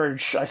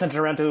sent it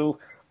around to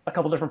a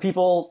couple different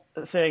people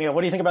saying, what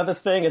do you think about this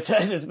thing? It's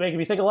making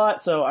me think a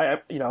lot. So I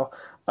feel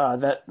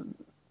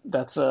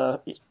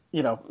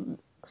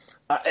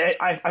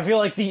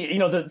like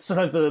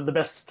sometimes the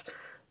best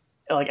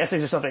like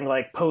essays or something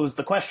like pose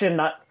the question,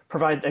 not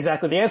provide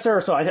exactly the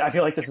answer. So I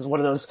feel like this is one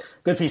of those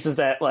good pieces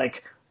that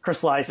like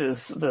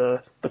crystallizes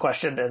the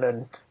question, and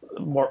then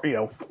more,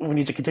 we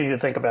need to continue to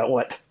think about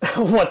what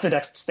the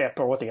next step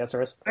or what the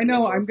answer is. I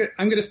know I'm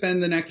going to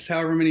spend the next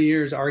however many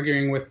years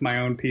arguing with my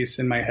own piece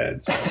in my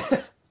head. So.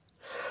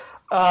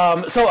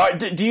 Is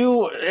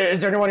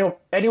there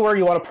anywhere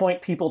you want to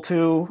point people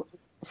to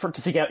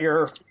seek out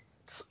your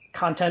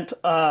content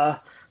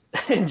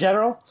in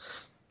general?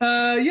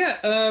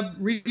 Read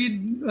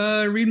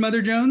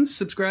Mother Jones,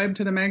 subscribe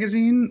to the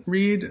magazine,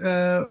 read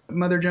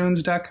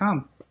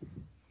motherjones.com.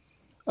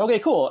 Okay,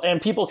 cool.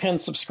 And people can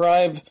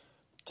subscribe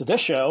to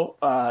this show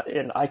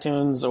in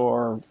iTunes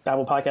or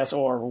Apple Podcasts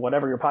or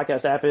whatever your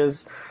podcast app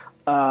is,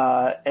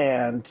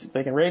 and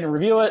they can rate and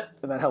review it,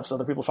 and that helps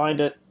other people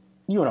find it.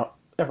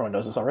 Everyone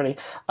knows this already.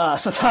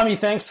 So Tommy,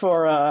 thanks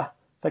for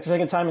taking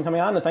the time and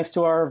coming on, and thanks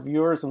to our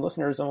viewers and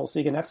listeners, and we'll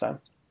see you again next time.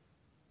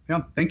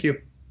 Yeah, thank you.